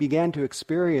more he began to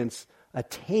experience a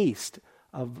taste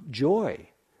of joy,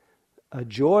 a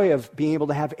joy of being able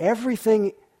to have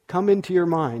everything come into your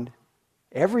mind,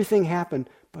 everything happen,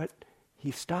 but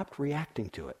he stopped reacting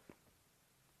to it.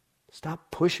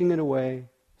 Stop pushing it away.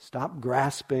 Stop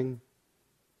grasping.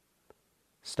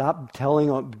 Stop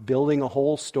building a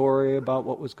whole story about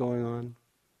what was going on.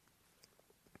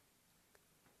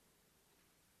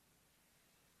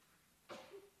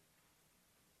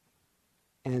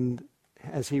 And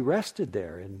as he rested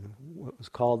there in what was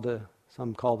called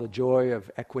some call the joy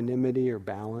of equanimity or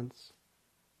balance,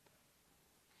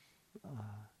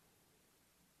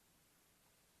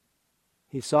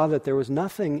 he saw that there was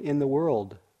nothing in the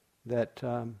world that,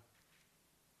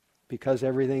 because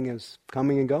everything is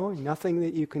coming and going, nothing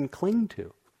that you can cling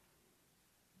to.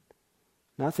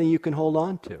 Nothing you can hold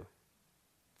on to.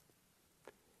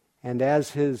 And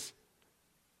as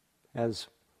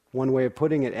one way of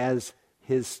putting it, as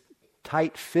his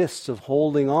tight fists of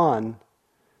holding on,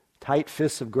 tight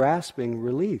fists of grasping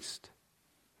released,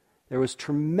 there was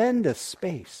tremendous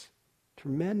space,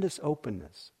 tremendous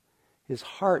openness. His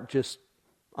heart just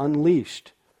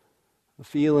unleashed a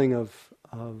feeling of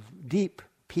deep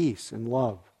peace and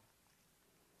love.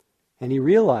 And he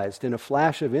realized in a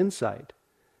flash of insight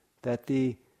that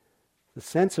the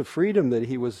sense of freedom that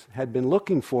he had been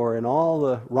looking for in all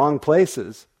the wrong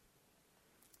places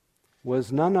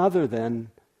was none other than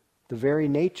the very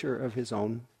nature of his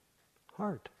own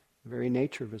heart, the very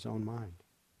nature of his own mind.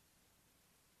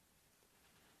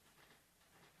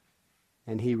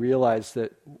 And he realized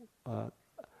that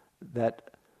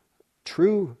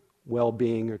true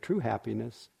well-being or true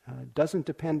happiness doesn't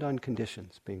depend on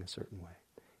conditions being a certain way.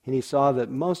 And he saw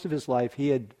that most of his life he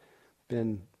had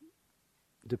been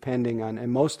depending on,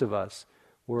 and most of us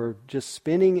were just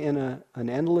spinning in an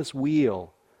endless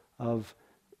wheel of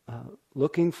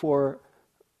looking for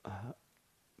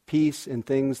peace in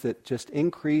things that just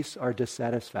increase our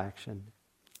dissatisfaction,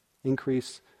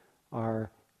 increase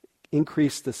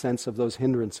the sense of those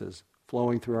hindrances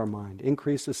flowing through our mind,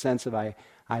 increase the sense of I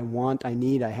want, I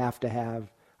need, I have to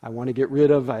have, I want to get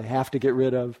rid of, I have to get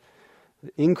rid of,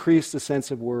 increase the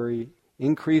sense of worry,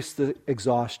 increase the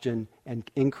exhaustion, and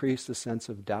increase the sense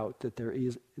of doubt that there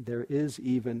is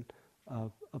even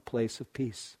a place of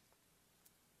peace.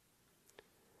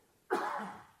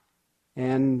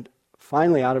 And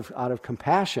finally, out of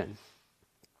compassion,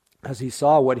 as he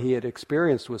saw what he had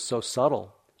experienced was so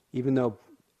subtle, even though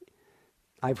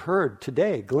I've heard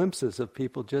today glimpses of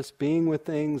people just being with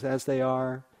things as they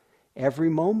are. Every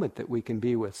moment that we can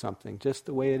be with something just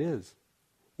the way it is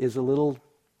a little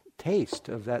taste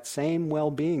of that same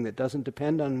well-being that doesn't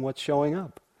depend on what's showing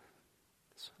up.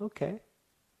 It's okay.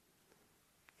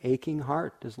 Aching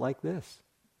heart is like this.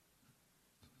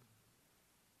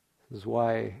 This is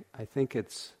why I think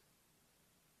it's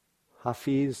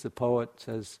Hafiz, the poet,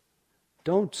 says,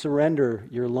 don't surrender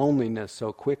your loneliness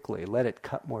so quickly. Let it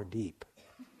cut more deep.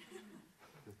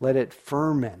 Let it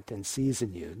ferment and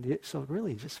season you. So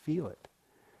really, just feel it.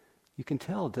 You can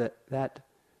tell that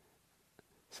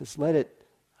says, let it,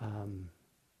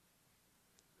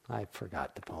 I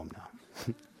forgot the poem now.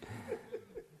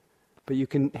 But you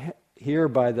can hear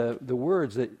by the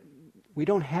words that we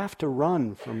don't have to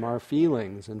run from our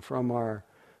feelings and from our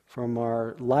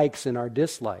likes and our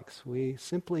dislikes. We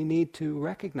simply need to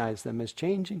recognize them as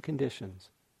changing conditions.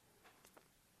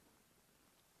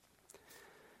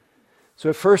 So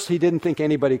at first he didn't think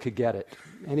anybody could get it.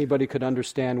 Anybody could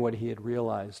understand what he had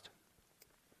realized.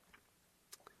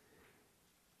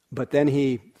 But then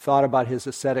he thought about his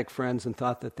ascetic friends and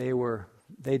thought that there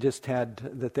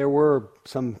were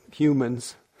some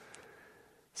humans,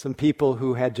 some people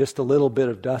who had just a little bit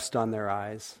of dust on their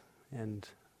eyes. And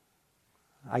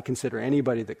I consider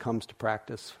anybody that comes to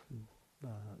practice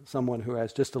someone who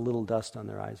has just a little dust on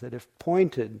their eyes, that if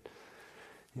pointed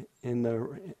in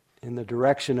the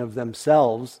direction of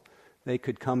themselves, they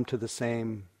could come to the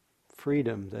same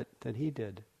freedom that he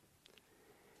did.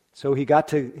 So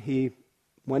he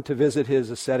went to visit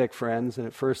his ascetic friends, and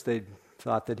at first they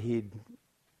thought that he'd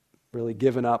really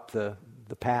given up the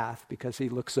path because he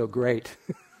looked so great.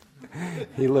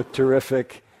 He looked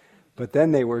terrific. But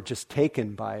then they were just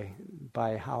taken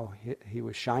by how he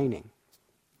was shining.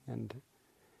 And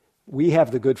we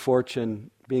have the good fortune,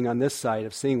 being on this side,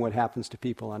 of seeing what happens to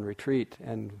people on retreat.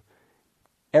 And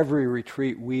every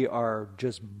retreat we are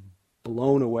just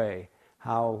blown away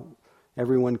how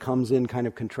everyone comes in kind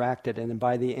of contracted, and then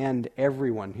by the end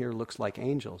everyone here looks like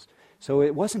angels. So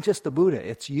it wasn't just the Buddha,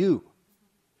 it's you.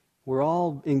 We're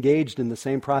all engaged in the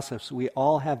same process. We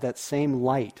all have that same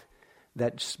light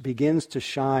that begins to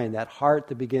shine, that heart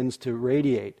that begins to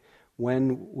radiate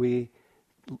when we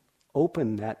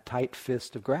open that tight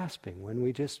fist of grasping, when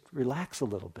we just relax a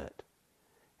little bit.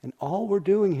 And all we're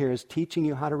doing here is teaching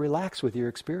you how to relax with your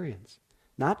experience.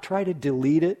 Not try to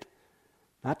delete it,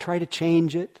 not try to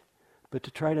change it, but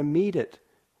to try to meet it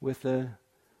with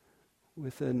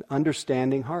an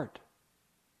understanding heart,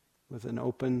 with an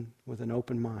open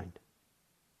mind.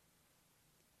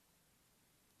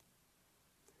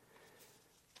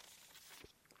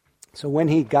 So when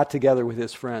he got together with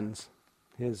his friends,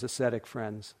 his ascetic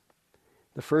friends,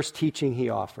 the first teaching he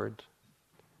offered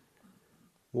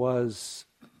was,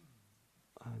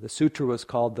 the sutra was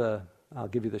called I'll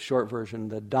give you the short version,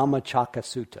 the Dhammacakka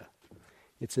Sutta.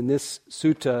 It's in this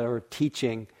sutta or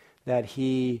teaching that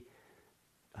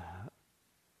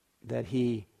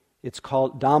it's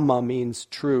called, Dhamma means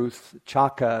truth,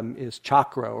 Chakka is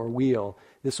chakra or wheel.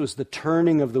 This was the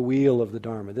turning of the wheel of the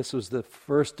Dharma. This was the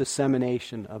first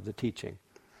dissemination of the teaching.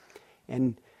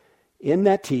 And in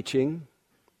that teaching,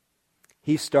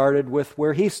 he started with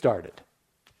where he started.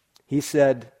 He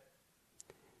said,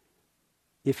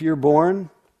 if you're born,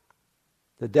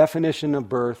 the definition of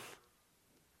birth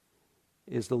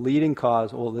is the leading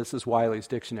cause, well, this is Wiley's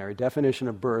dictionary, definition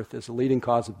of birth is the leading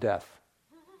cause of death.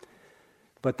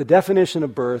 But the definition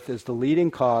of birth is the leading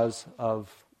cause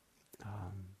of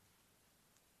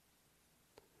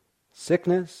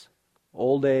sickness,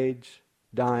 old age,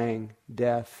 dying,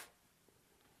 death,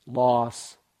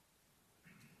 loss,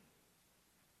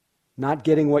 not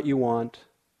getting what you want,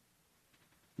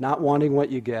 not wanting what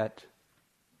you get,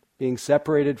 being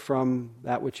separated from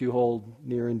that which you hold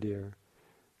near and dear,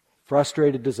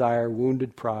 frustrated desire,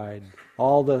 wounded pride,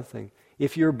 all the things.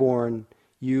 If you're born,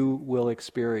 you will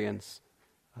experience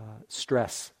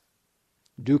stress,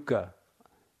 dukkha.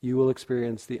 You will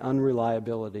experience the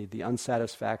unreliability, the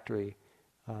unsatisfactory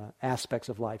aspects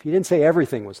of life. He didn't say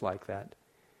everything was like that.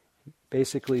 He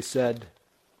basically said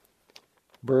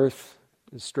birth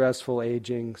is stressful,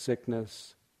 aging,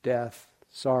 sickness, death,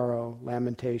 sorrow,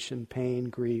 lamentation, pain,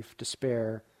 grief,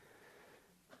 despair,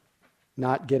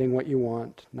 not getting what you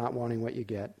want, not wanting what you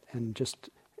get, and just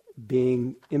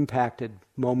being impacted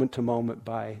moment to moment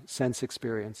by sense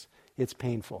experience. It's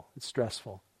painful, it's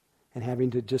stressful. And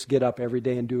having to just get up every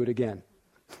day and do it again.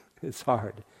 It's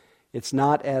hard. It's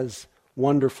not as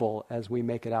wonderful as we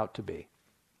make it out to be.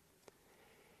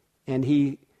 And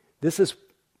this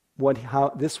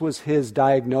was his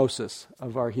diagnosis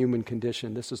of our human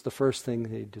condition. This is the first thing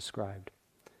that he described.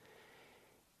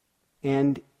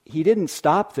 And he didn't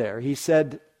stop there. He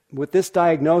said, with this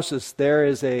diagnosis, there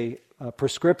is a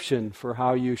prescription for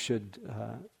how you should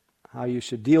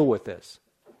deal with this.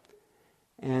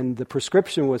 And the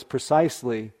prescription was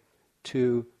precisely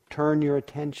to turn your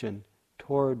attention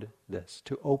toward this,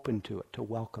 to open to it, to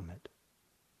welcome it,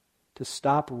 to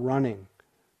stop running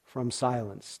from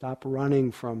silence, stop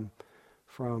running from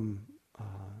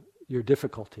your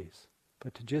difficulties,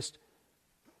 but to just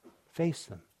face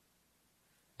them.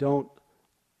 Don't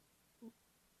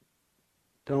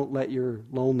let your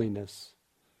loneliness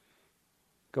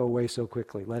go away so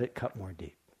quickly. Let it cut more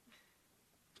deep.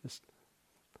 Just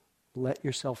let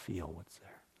yourself feel what's there.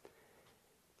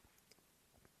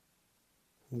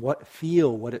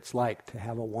 Feel what it's like to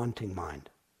have a wanting mind.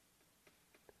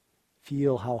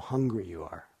 Feel how hungry you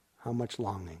are, how much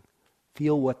longing.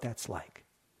 Feel what that's like.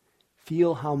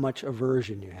 Feel how much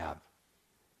aversion you have.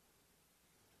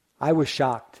 I was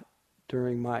shocked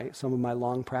during some of my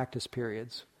long practice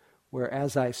periods, where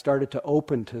as I started to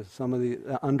open to some of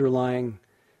the underlying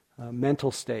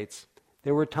mental states,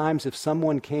 there were times if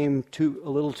someone came a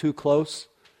little too close,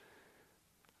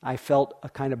 I felt a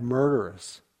kind of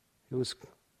murderous. It was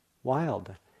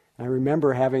wild. And I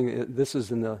remember this was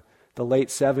in the late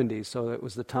 70s, so it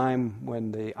was the time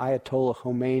when the Ayatollah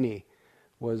Khomeini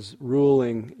was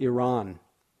ruling Iran.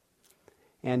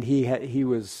 And he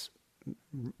was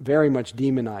very much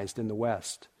demonized in the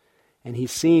West. And he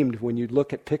seemed, when you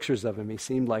look at pictures of him, he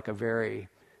seemed like a very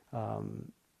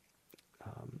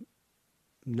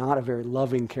not a very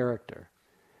loving character.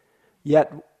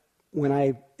 Yet, when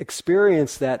I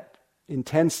experienced that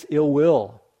intense ill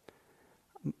will,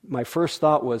 my first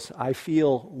thought was, I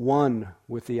feel one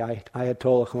with the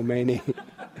Ayatollah Khomeini.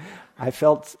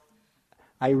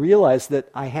 I realized that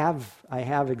I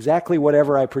have exactly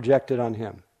whatever I projected on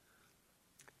him.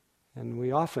 And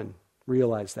we often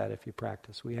realize that if you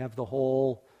practice. We have the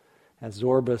whole, as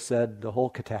Zorba said, the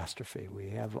whole catastrophe. We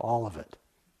have all of it.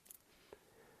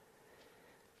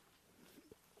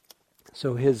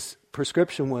 So his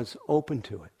prescription was open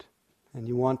to it. And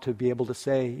you want to be able to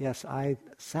say, yes, I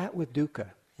sat with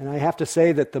dukkha. And I have to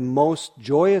say that the most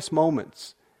joyous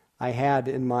moments I had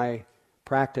in my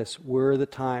practice were the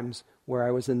times where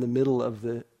I was in the middle of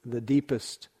the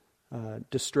deepest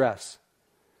distress.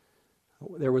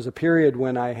 There was a period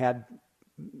when I had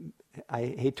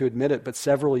I hate to admit it, but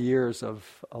several years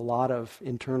of a lot of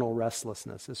internal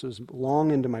restlessness. This was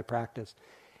long into my practice.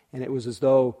 And it was as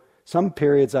though some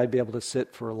periods I'd be able to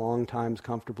sit for long times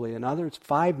comfortably, and others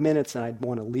 5 minutes and I'd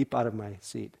want to leap out of my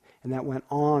seat. And that went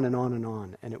on and on and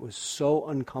on. And it was so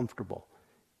uncomfortable,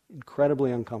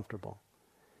 incredibly uncomfortable.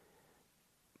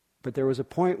 But there was a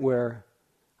point where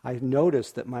I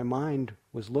noticed that my mind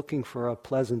was looking for a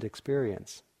pleasant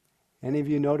experience. Any of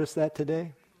you notice that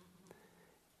today?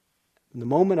 The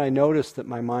moment I noticed that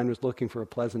my mind was looking for a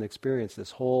pleasant experience,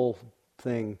 this whole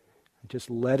thing, I just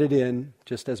let it in,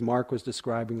 just as Mark was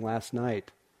describing last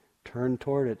night, turned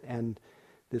toward it, and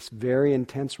this very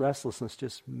intense restlessness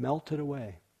just melted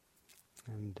away.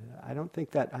 And I don't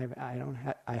think that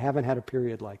I haven't had a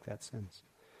period like that since.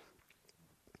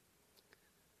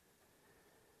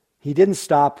 He didn't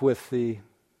stop with the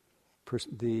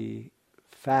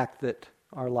fact that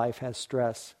our life has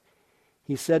stress.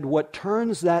 He said, what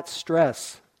turns that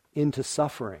stress into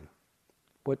suffering,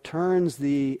 what turns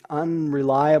the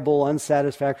unreliable,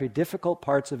 unsatisfactory, difficult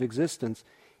parts of existence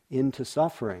into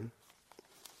suffering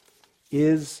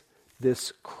is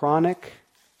this chronic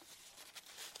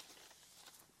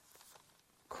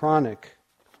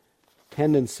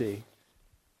tendency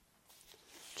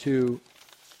to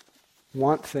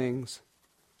want things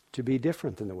to be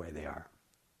different than the way they are.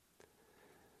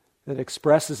 That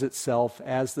expresses itself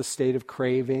as the state of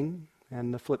craving,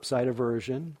 and the flip side,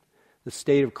 aversion, the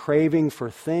state of craving for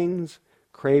things,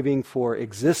 craving for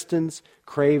existence,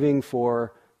 craving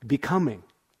for becoming,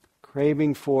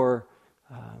 craving for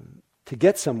to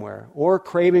get somewhere, or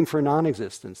craving for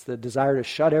non-existence, the desire to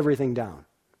shut everything down.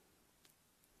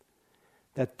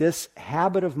 That this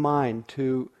habit of mind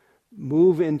to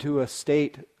move into a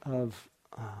state of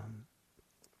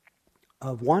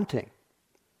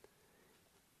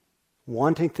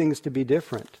wanting things to be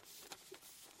different,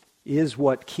 is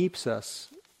what keeps us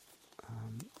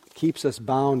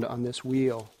bound on this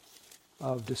wheel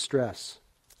of distress.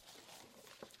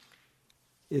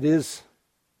 It is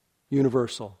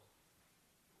universal.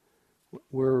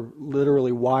 We're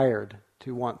literally wired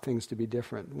to want things to be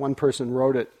different. One person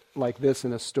wrote it like this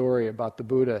in a story about the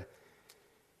Buddha. It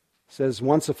says,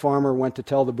 once a farmer went to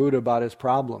tell the Buddha about his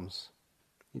problems.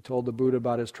 He told the Buddha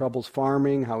about his troubles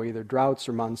farming, how either droughts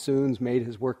or monsoons made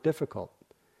his work difficult.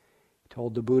 He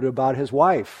told the Buddha about his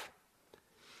wife,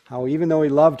 how even though he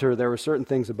loved her, there were certain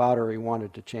things about her he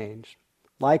wanted to change.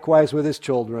 Likewise with his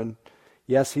children.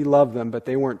 Yes, he loved them, but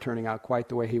they weren't turning out quite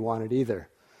the way he wanted either.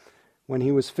 When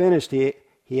he was finished,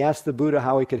 he asked the Buddha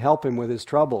how he could help him with his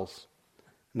troubles.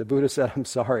 And the Buddha said, I'm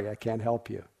sorry, I can't help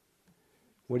you.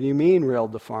 What do you mean,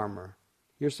 railed the farmer?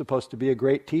 You're supposed to be a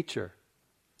great teacher.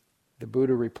 The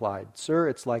Buddha replied, Sir,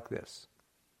 it's like this.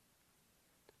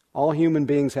 All human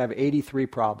beings have 83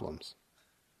 problems.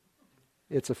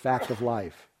 It's a fact of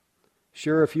life.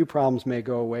 Sure, a few problems may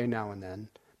go away now and then,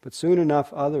 but soon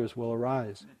enough others will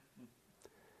arise.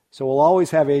 So we'll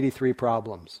always have 83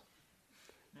 problems.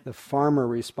 The farmer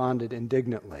responded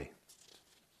indignantly.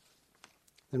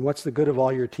 Then what's the good of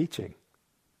all your teaching?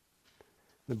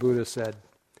 The Buddha said,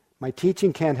 my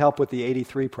teaching can't help with the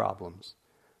 83 problems,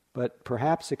 but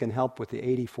perhaps it can help with the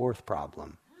 84th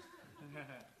problem.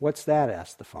 What's that?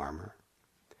 Asked the farmer.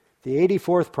 The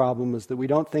 84th problem is that we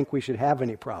don't think we should have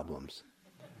any problems.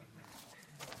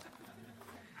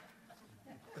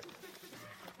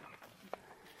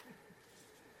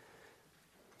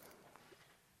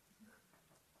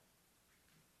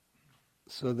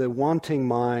 So the wanting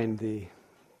mind, the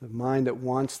mind that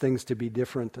wants things to be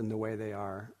different than the way they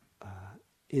are,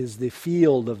 is the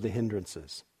field of the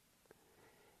hindrances.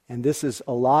 And this is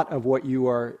a lot of what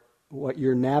you're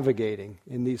navigating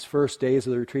in these first days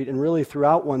of the retreat, and really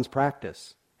throughout one's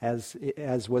practice, as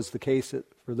was the case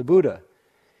for the Buddha,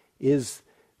 is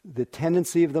the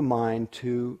tendency of the mind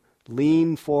to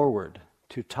lean forward,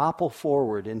 to topple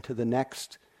forward into the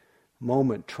next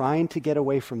moment, trying to get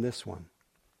away from this one.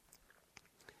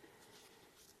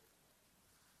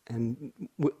 And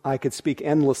I could speak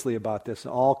endlessly about this,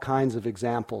 all kinds of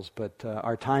examples, but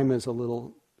our time is a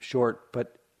little short.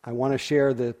 But I want to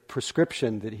share the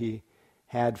prescription that he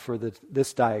had for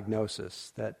this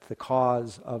diagnosis, that the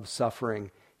cause of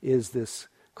suffering is this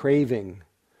craving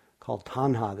called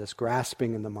tanha, this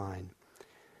grasping in the mind.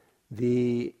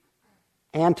 The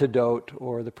antidote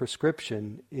or the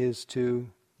prescription is to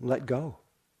let go,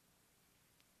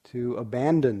 to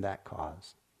abandon that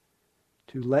cause,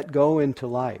 to let go into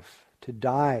life, to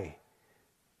die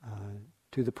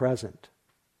to the present.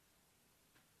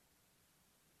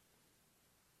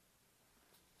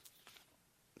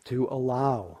 To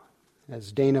allow,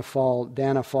 as Dana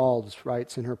Falls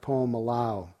writes in her poem,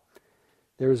 Allow,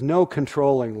 There is no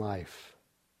controlling life.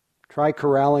 Try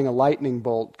corralling a lightning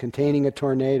bolt containing a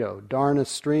tornado. Darn a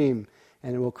stream,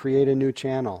 and it will create a new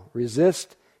channel.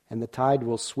 Resist, and the tide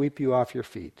will sweep you off your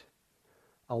feet.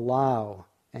 Allow,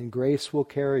 and grace will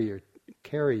carry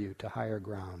you to higher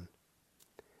ground.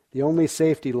 The only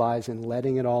safety lies in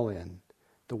letting it all in.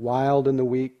 The wild and the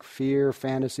weak, fear,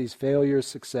 fantasies, failure,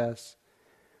 success.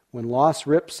 When loss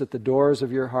rips at the doors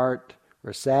of your heart,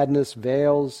 or sadness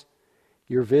veils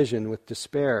your vision with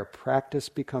despair, practice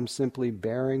becomes simply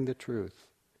bearing the truth.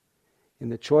 In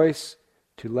the choice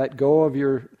to let go of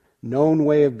your known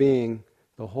way of being,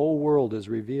 the whole world is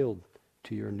revealed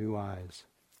to your new eyes.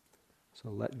 So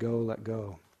let go, let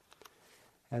go.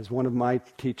 As one of my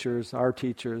teachers, our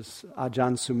teachers,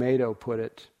 Ajahn Sumedho put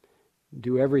it,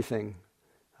 do everything.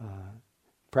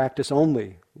 Practice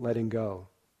only letting go.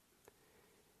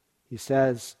 He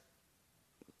says,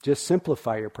 just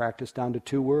simplify your practice down to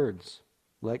 2 words.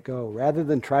 Let go. Rather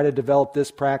than try to develop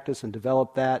this practice and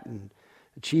develop that and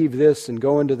achieve this and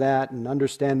go into that and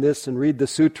understand this and read the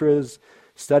sutras,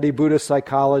 study Buddhist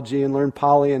psychology and learn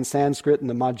Pali and Sanskrit and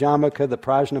the Madhyamaka, the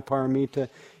Prajnaparamita,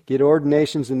 get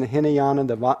ordinations in the Hinayana,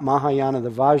 the Mahayana,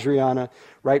 the Vajrayana,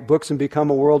 write books and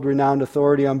become a world-renowned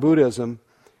authority on Buddhism,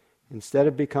 instead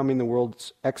of becoming the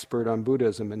world's expert on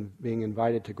Buddhism and being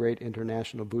invited to great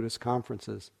international Buddhist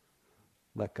conferences.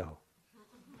 Let go.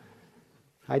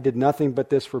 I did nothing but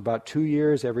this for about 2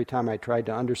 years. Every time I tried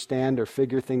to understand or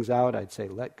figure things out, I'd say,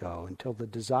 let go, until the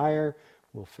desire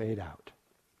will fade out.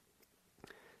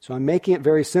 So I'm making it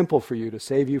very simple for you to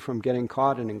save you from getting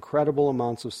caught in incredible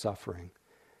amounts of suffering.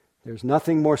 There's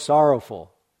nothing more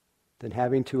sorrowful than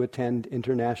having to attend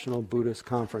international Buddhist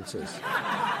conferences.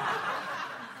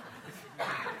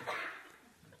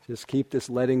 Just keep this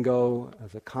letting go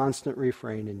as a constant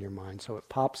refrain in your mind so it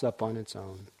pops up on its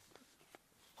own.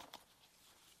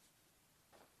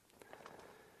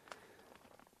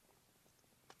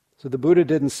 So the Buddha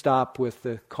didn't stop with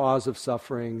the cause of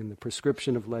suffering and the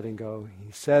prescription of letting go.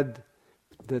 He said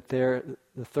that the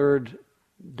third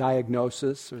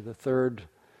diagnosis, or the third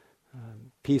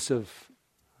piece of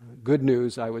good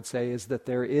news, I would say, is that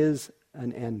there is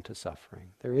an end to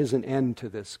suffering. There is an end to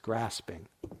this grasping.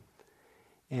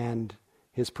 And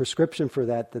his prescription for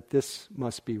that this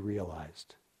must be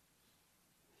realized.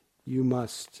 You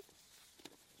must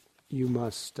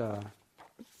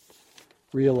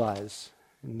realize.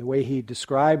 And the way he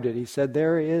described it, he said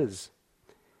there is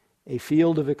a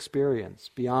field of experience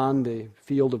beyond the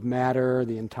field of matter,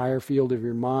 the entire field of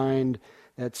your mind,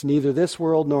 that's neither this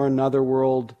world nor another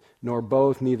world, nor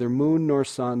both, neither moon nor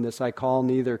sun. This I call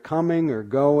neither coming or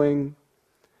going,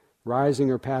 rising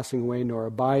or passing away, nor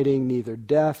abiding, neither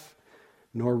death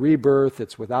nor rebirth.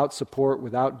 It's without support,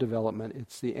 without development.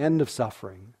 It's the end of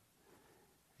suffering.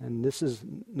 And this is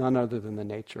none other than the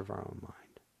nature of our own mind.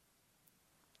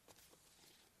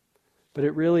 But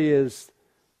it really is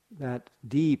that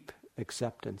deep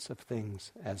acceptance of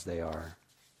things as they are.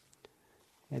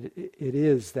 And it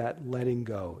is that letting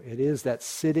go. It is that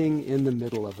sitting in the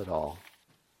middle of it all.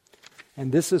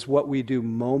 And this is what we do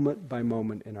moment by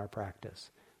moment in our practice.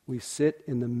 We sit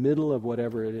in the middle of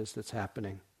whatever it is that's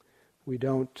happening. We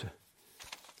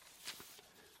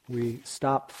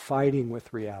stop fighting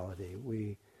with reality.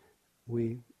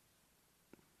 We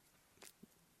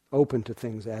open to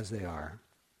things as they are.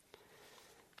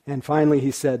 And finally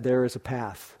he said there is a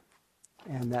path.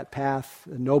 And that path,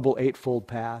 the Noble Eightfold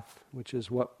Path, which is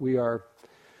what we are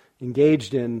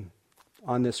engaged in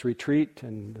on this retreat,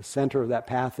 and the center of that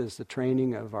path is the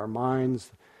training of our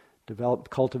minds,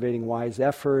 cultivating wise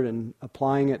effort and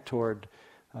applying it toward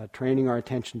training our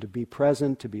attention to be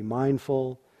present, to be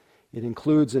mindful. It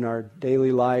includes in our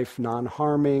daily life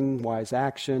non-harming, wise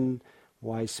action,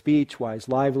 wise speech, wise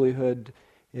livelihood.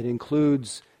 It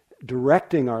includes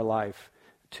directing our life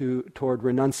toward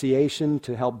renunciation,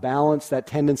 to help balance that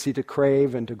tendency to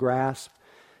crave and to grasp,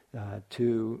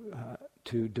 to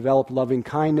develop loving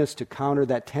kindness, to counter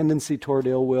that tendency toward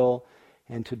ill will,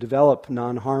 and to develop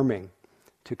non-harming,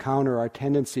 to counter our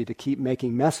tendency to keep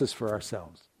making messes for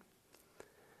ourselves.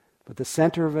 But the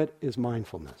center of it is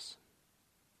mindfulness.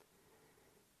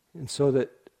 And so that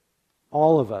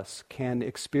all of us can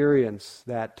experience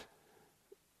that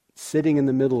sitting in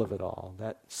the middle of it all,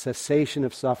 that cessation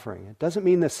of suffering. It doesn't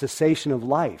mean the cessation of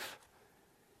life.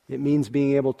 It means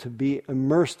being able to be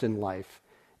immersed in life,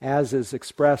 as is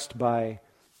expressed by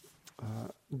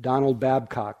Donald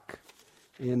Babcock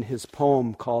in his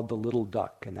poem called The Little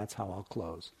Duck, and that's how I'll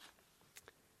close.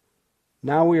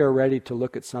 Now we are ready to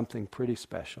look at something pretty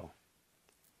special.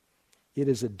 It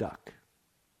is a duck,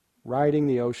 riding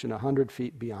the ocean 100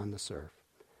 feet beyond the surf.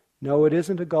 No, it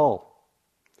isn't a gull.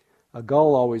 A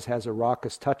gull always has a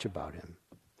raucous touch about him.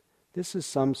 This is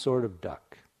some sort of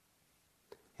duck.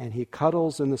 And he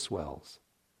cuddles in the swells.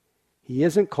 He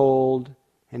isn't cold,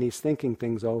 and he's thinking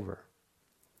things over.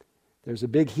 There's a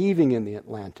big heaving in the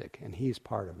Atlantic, and he's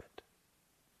part of it.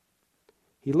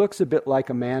 He looks a bit like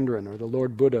a mandarin or the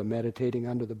Lord Buddha meditating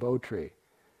under the bo tree,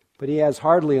 but he has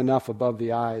hardly enough above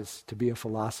the eyes to be a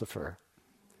philosopher.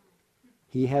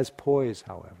 He has poise,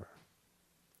 however,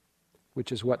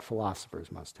 which is what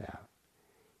philosophers must have.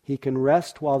 He can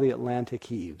rest while the Atlantic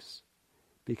heaves,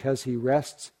 because he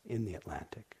rests in the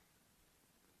Atlantic.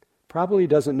 Probably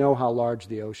doesn't know how large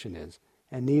the ocean is,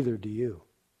 and neither do you.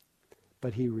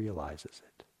 But he realizes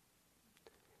it.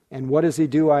 And what does he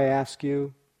do, I ask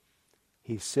you?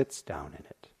 He sits down in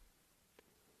it.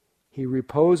 He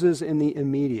reposes in the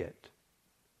immediate,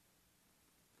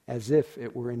 as if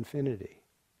it were infinity,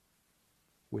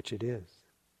 which it is.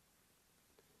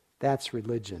 That's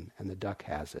religion, and the duck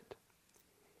has it.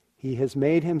 He has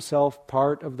made himself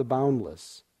part of the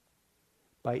boundless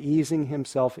by easing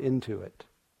himself into it,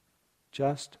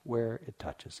 just where it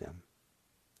touches him.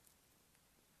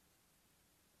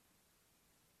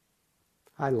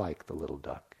 I like the little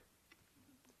duck.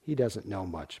 He doesn't know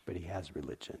much, but he has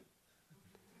religion.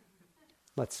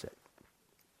 Let's sit.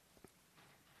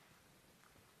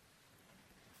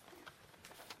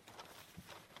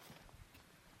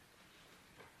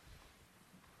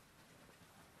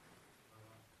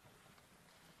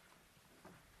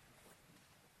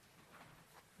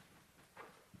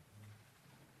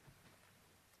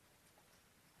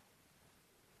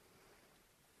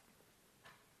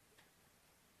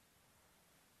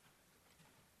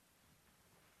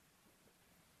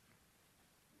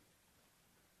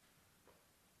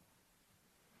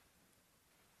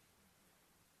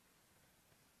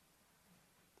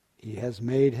 He has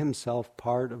made himself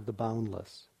part of the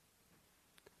boundless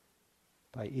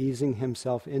by easing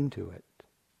himself into it,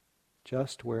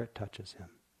 just where it touches him.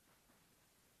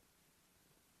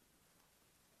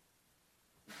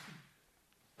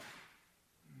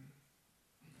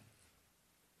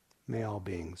 May all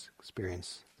beings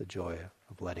experience the joy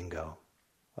of letting go,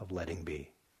 of letting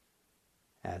be,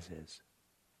 as is.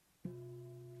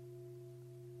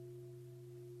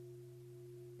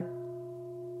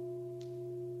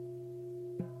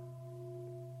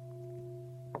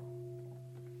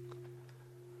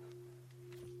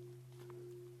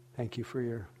 Thank you for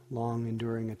your long,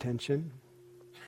 enduring attention.